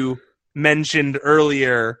of you mentioned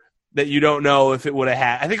earlier that you don't know if it would have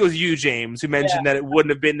had. I think it was you, James, who mentioned that it wouldn't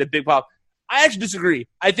have been the big pop. I actually disagree.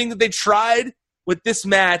 I think that they tried with this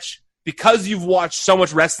match, because you've watched so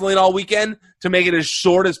much wrestling all weekend, to make it as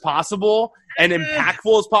short as possible and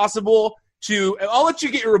impactful as possible. I'll let you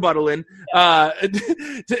get your rebuttal in.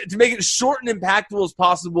 To make it short and impactful as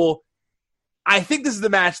possible. I think this is the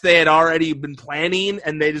match they had already been planning,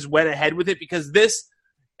 and they just went ahead with it, because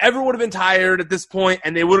everyone would have been tired at this point,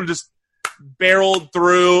 and they would have just barreled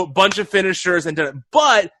through a bunch of finishers and done it.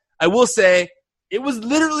 But I will say, it was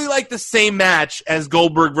literally like the same match as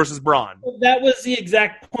Goldberg versus Braun. That was the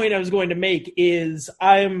exact point I was going to make.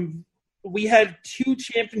 We had 2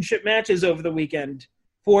 championship matches over the weekend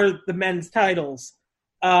for the men's titles.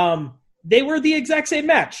 They were the exact same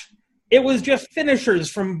match. It was just finishers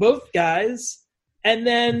from both guys, and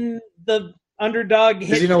then the underdog hit.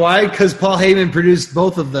 Because you know why? Because Paul Heyman produced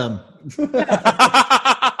both of them.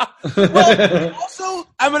 Well, also,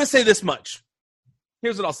 I'm going to say this much.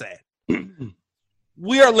 Here's what I'll say.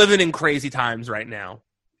 We are living in crazy times right now.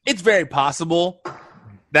 It's very possible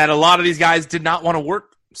that a lot of these guys did not want to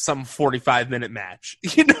work some 45-minute match.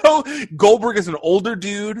 Goldberg is an older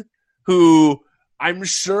dude who I'm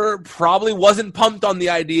sure probably wasn't pumped on the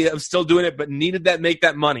idea of still doing it, but needed make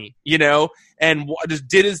that money, and just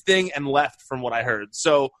did his thing and left, from what I heard.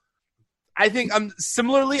 So I think I'm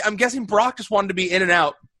guessing Brock just wanted to be in and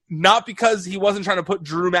out, not because he wasn't trying to put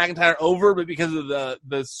Drew McIntyre over, but because of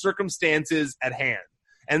the circumstances at hand.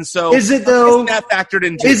 And so is it though that factored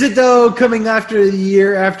into Is it though coming after the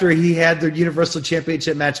year after he had the Universal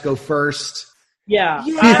Championship match go first? Yeah.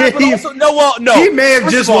 But also, no. He may have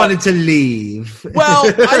just wanted to leave. Well,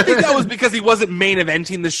 I think that was because he wasn't main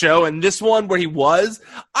eventing the show, and this one where he was,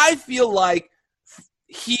 I feel like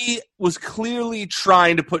he was clearly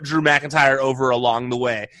trying to put Drew McIntyre over along the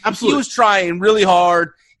way. Absolutely. He was trying really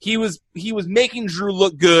hard. He was making Drew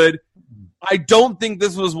look good. I don't think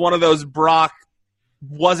this was one of those Brock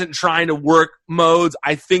wasn't trying to work modes.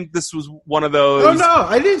 I think this was one of those. Oh no,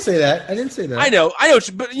 I didn't say that. I know,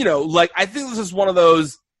 but I think this is one of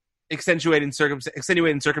those extenuating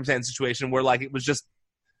circumstance situation where it was just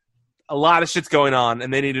a lot of shit's going on,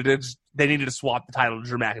 and they needed to swap the title to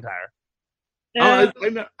Drew McIntyre.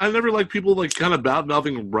 I never like people kind of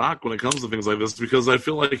bad-mouthing Brock when it comes to things like this, because I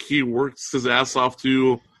feel like he works his ass off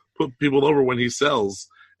to put people over when he sells,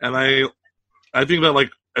 and I think that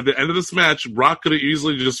at the end of this match, Brock could have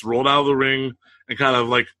easily just rolled out of the ring and kind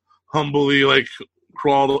of humbly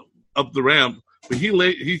crawled up the ramp, but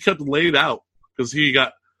he kept laid out because he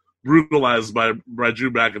got brutalized by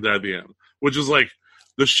Drew McIntyre at the end, which is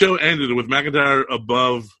the show ended with McIntyre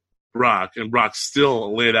above Brock and Brock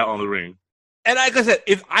still laid out on the ring. And like I said,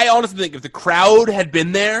 I honestly think if the crowd had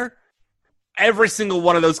been there, every single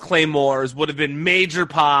one of those Claymores would have been major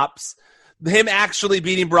pops. Him actually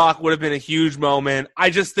beating Brock would have been a huge moment. I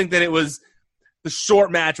just think that the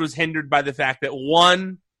short match was hindered by the fact that,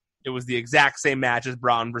 one, it was the exact same match as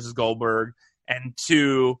Braun versus Goldberg, and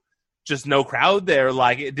two, just no crowd there.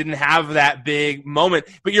 It didn't have that big moment.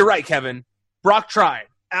 But you're right, Kevin. Brock tried.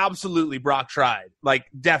 Absolutely, Brock tried.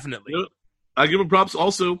 Definitely. I give him props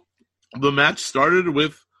also. The match started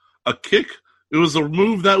with a kick. It was a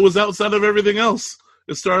move that was outside of everything else.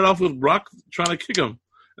 It started off with Brock trying to kick him.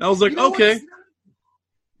 And I was like, okay.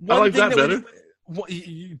 I like that better.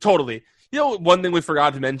 Totally. One thing we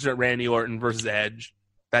forgot to mention at Randy Orton versus Edge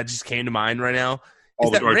that just came to mind right now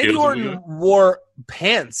is that Randy Orton wore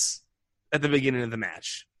pants at the beginning of the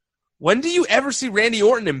match. When do you ever see Randy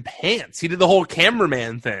Orton in pants? He did the whole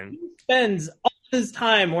cameraman thing. He spends all his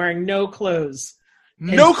time wearing no clothes.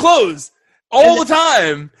 No clothes. All the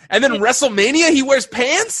time. And then WrestleMania, he wears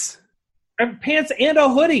pants? Pants and a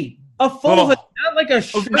hoodie. A full hoodie. Not like a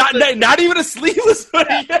shirt. Not even a sleeveless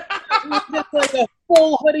hoodie. Just like a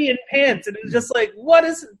full hoodie and pants. And it was just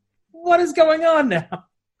what is going on now?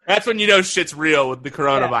 That's when you know shit's real with the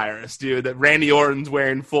coronavirus, dude. That Randy Orton's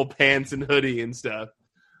wearing full pants and hoodie and stuff.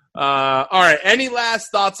 All right. Any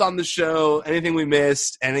last thoughts on the show? Anything we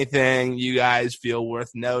missed? Anything you guys feel worth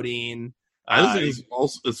noting? I think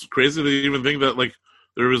it's crazy to even think that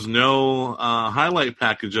there was no highlight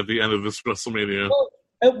package at the end of this WrestleMania.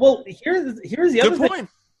 Well, here's the other thing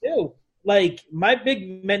too. My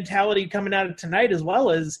big mentality coming out of tonight as well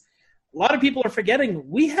is a lot of people are forgetting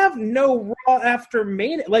we have no Raw after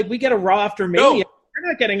Mania. We get a Raw after Mania. We're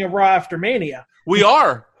not getting a Raw after Mania. We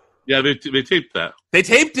are. Yeah, they taped that. They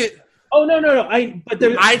taped it. Oh no!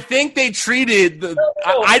 I think they treated the.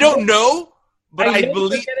 I don't know, but I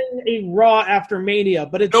believe they're getting a Raw after Mania.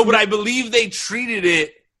 But it's but I believe they treated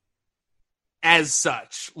it as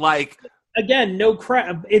such. Like again, no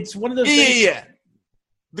crowd. It's one of those. Yeah.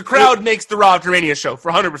 The crowd makes the Raw after Mania show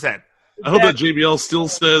for 100%. I hope that JBL still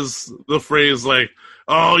says the phrase like,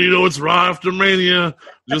 "Oh, it's Raw after Mania.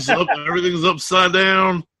 Just everything's upside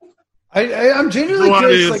down." I'm genuinely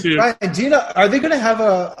curious. Like, Ryan, do you know? Are they going to have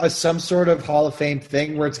a some sort of Hall of Fame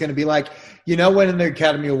thing where it's going to be like, when in the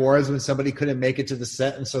Academy Awards when somebody couldn't make it to the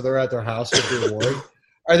set and so they're at their house with the award?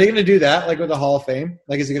 Are they going to do that like with the Hall of Fame?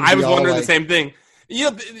 Like, is it going to? I was wondering the same thing.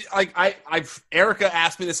 Erica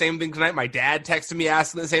asked me the same thing tonight. My dad texted me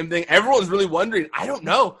asking the same thing. Everyone's really wondering. I don't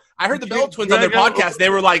know. I heard the Bell Twins on their podcast. They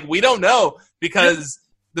were like, we don't know because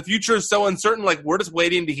the future is so uncertain. Like, we're just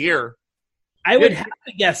waiting to hear. I would have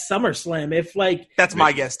to guess SummerSlam if that's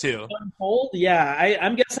my guess too. Unfold, yeah.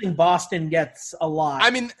 I'm guessing Boston gets a lot.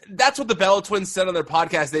 I mean, that's what the Bell Twins said on their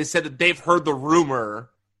podcast. They said that they've heard the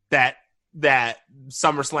rumor that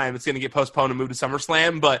SummerSlam is going to get postponed and moved to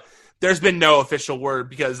SummerSlam, but there's been no official word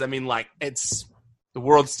because it's the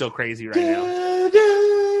world's still crazy right now.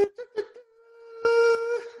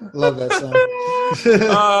 Love that song.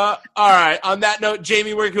 All right. On that note,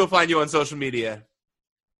 Jamie, where can people find you on social media?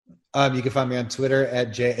 You can find me on Twitter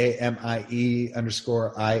at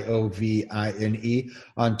JAMIE_IOVINE.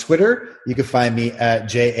 On Twitter, you can find me at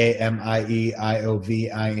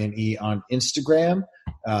JAMIEIOVINE on Instagram.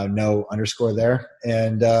 No underscore there.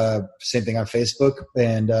 And same thing on Facebook.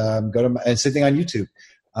 And and same thing on YouTube.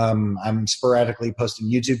 I'm sporadically posting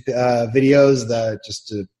YouTube videos just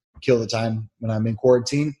to kill the time when I'm in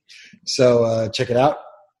quarantine. So check it out.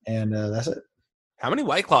 And that's it. How many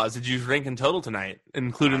White Claws did you drink in total tonight,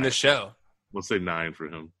 including this show? Let's say 9 for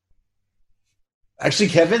him. Actually,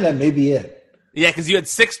 Kevin, that may be it. Yeah, because you had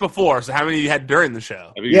 6 before, so how many you had during the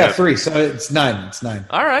show? Yeah, 3, so it's 9. It's 9.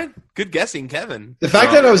 All right. Good guessing, Kevin. The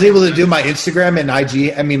fact that I was able to do my Instagram and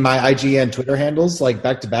my IG and Twitter handles like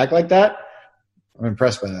back to back like that, I'm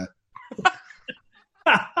impressed by that.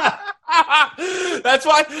 That's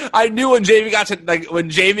why I knew when Jamie got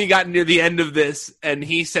near the end of this and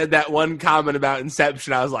he said that one comment about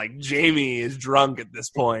Inception, I was like, Jamie is drunk at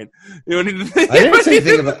this point. I didn't say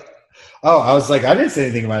anything about. Oh, I was like, I didn't say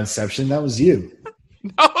anything about Inception. That was you.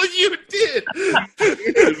 No, you did.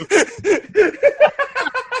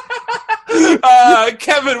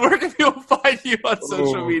 Kevin, where can people find you on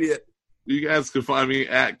social media? You guys can find me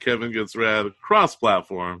at Kevin Gets Rad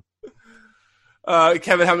cross-platform.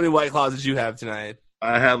 Kevin, how many White Claws did you have tonight?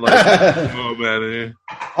 I had so many.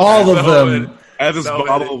 All of them. I had this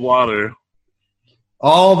bottle of water.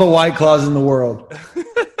 All the White Claws in the world.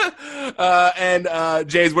 And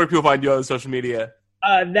Jays, where can people find you on social media?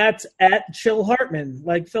 That's at Chill Hartman,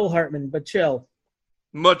 like Phil Hartman, but chill.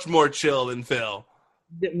 Much more chill than Phil.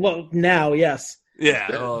 Well, now, yes.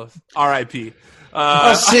 Yeah. R.I.P.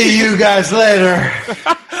 I'll see you guys later.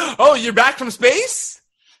 Oh, you're back from space?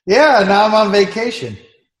 Yeah, now I'm on vacation.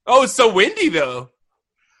 Oh, it's so windy, though.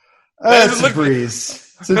 It's a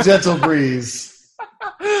breeze. It's a gentle breeze.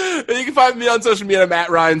 You can find me on social media. I'm at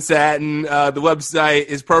Ryan Satin. The website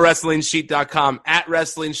is ProWrestlingSheet.com, at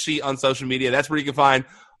Wrestling Sheet on social media. That's where you can find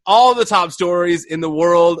all the top stories in the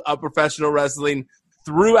world of professional wrestling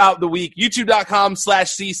throughout the week.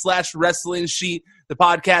 YouTube.com/C/Wrestling Sheet. The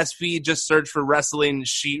podcast feed, just search for Wrestling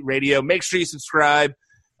Sheet Radio. Make sure you subscribe.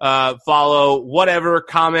 Follow, whatever,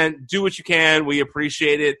 comment, do what you can. We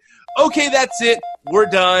appreciate it. Okay, that's it. We're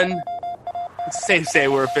done. It's safe to say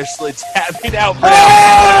we're officially tapping out.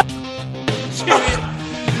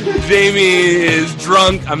 Jamie is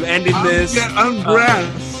drunk. I'm ending this. I'm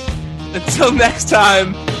grass. Until next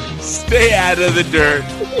time, stay out of the dirt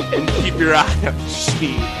and keep your eye on the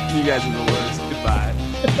sheet. You guys are the worst. Goodbye.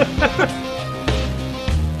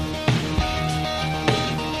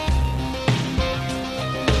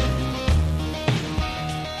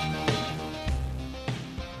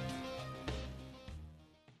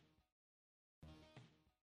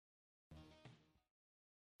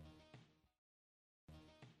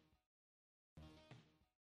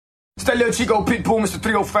 It's that little Chico Pitbull, Mr.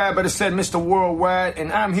 305, better said Mr. Worldwide,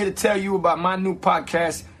 and I'm here to tell you about my new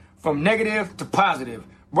podcast, From Negative to Positive,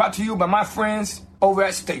 brought to you by my friends over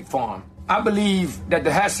at State Farm. I believe that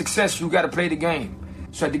to have success, you got to play the game,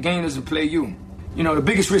 so that the game doesn't play you. You know, the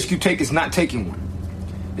biggest risk you take is not taking one.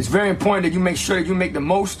 It's very important that you make sure that you make the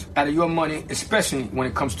most out of your money, especially when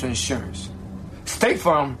it comes to insurance. State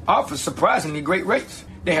Farm offers surprisingly great rates.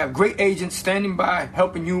 They have great agents standing by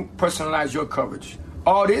helping you personalize your coverage.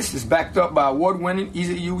 All this is backed up by award-winning,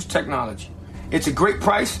 easy-to-use technology. It's a great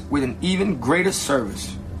price with an even greater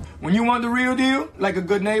service. When you want the real deal, like a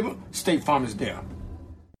good neighbor, State Farm is there.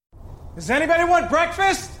 Does anybody want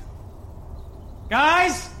breakfast?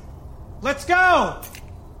 Guys, let's go.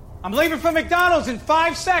 I'm leaving for McDonald's in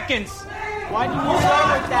 5 seconds. Why didn't you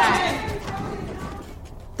start with that?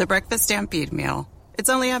 The Breakfast Stampede Meal. It's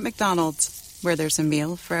only at McDonald's, where there's a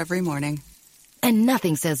meal for every morning. And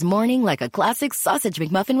nothing says morning like a classic sausage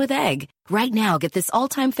McMuffin with egg. Right now, get this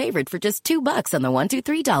all-time favorite for just $2 on the $1,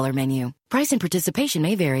 $2, $3 menu. Price and participation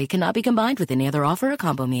may vary. Cannot be combined with any other offer or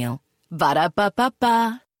combo meal.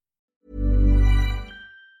 Ba-da-ba-ba-ba.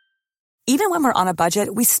 Even when we're on a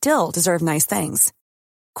budget, we still deserve nice things.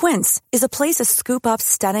 Quince is a place to scoop up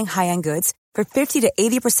stunning high-end goods for 50 to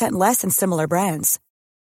 80% less than similar brands.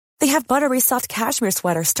 They have buttery soft cashmere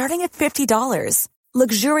sweaters starting at $50,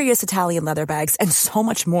 luxurious Italian leather bags, and so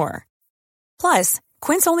much more. Plus,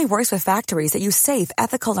 Quince only works with factories that use safe,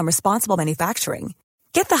 ethical, and responsible manufacturing.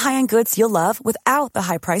 Get the high-end goods you'll love without the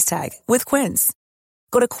high price tag with Quince.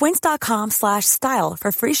 Go to quince.com/style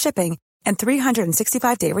for free shipping and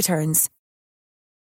 365-day returns.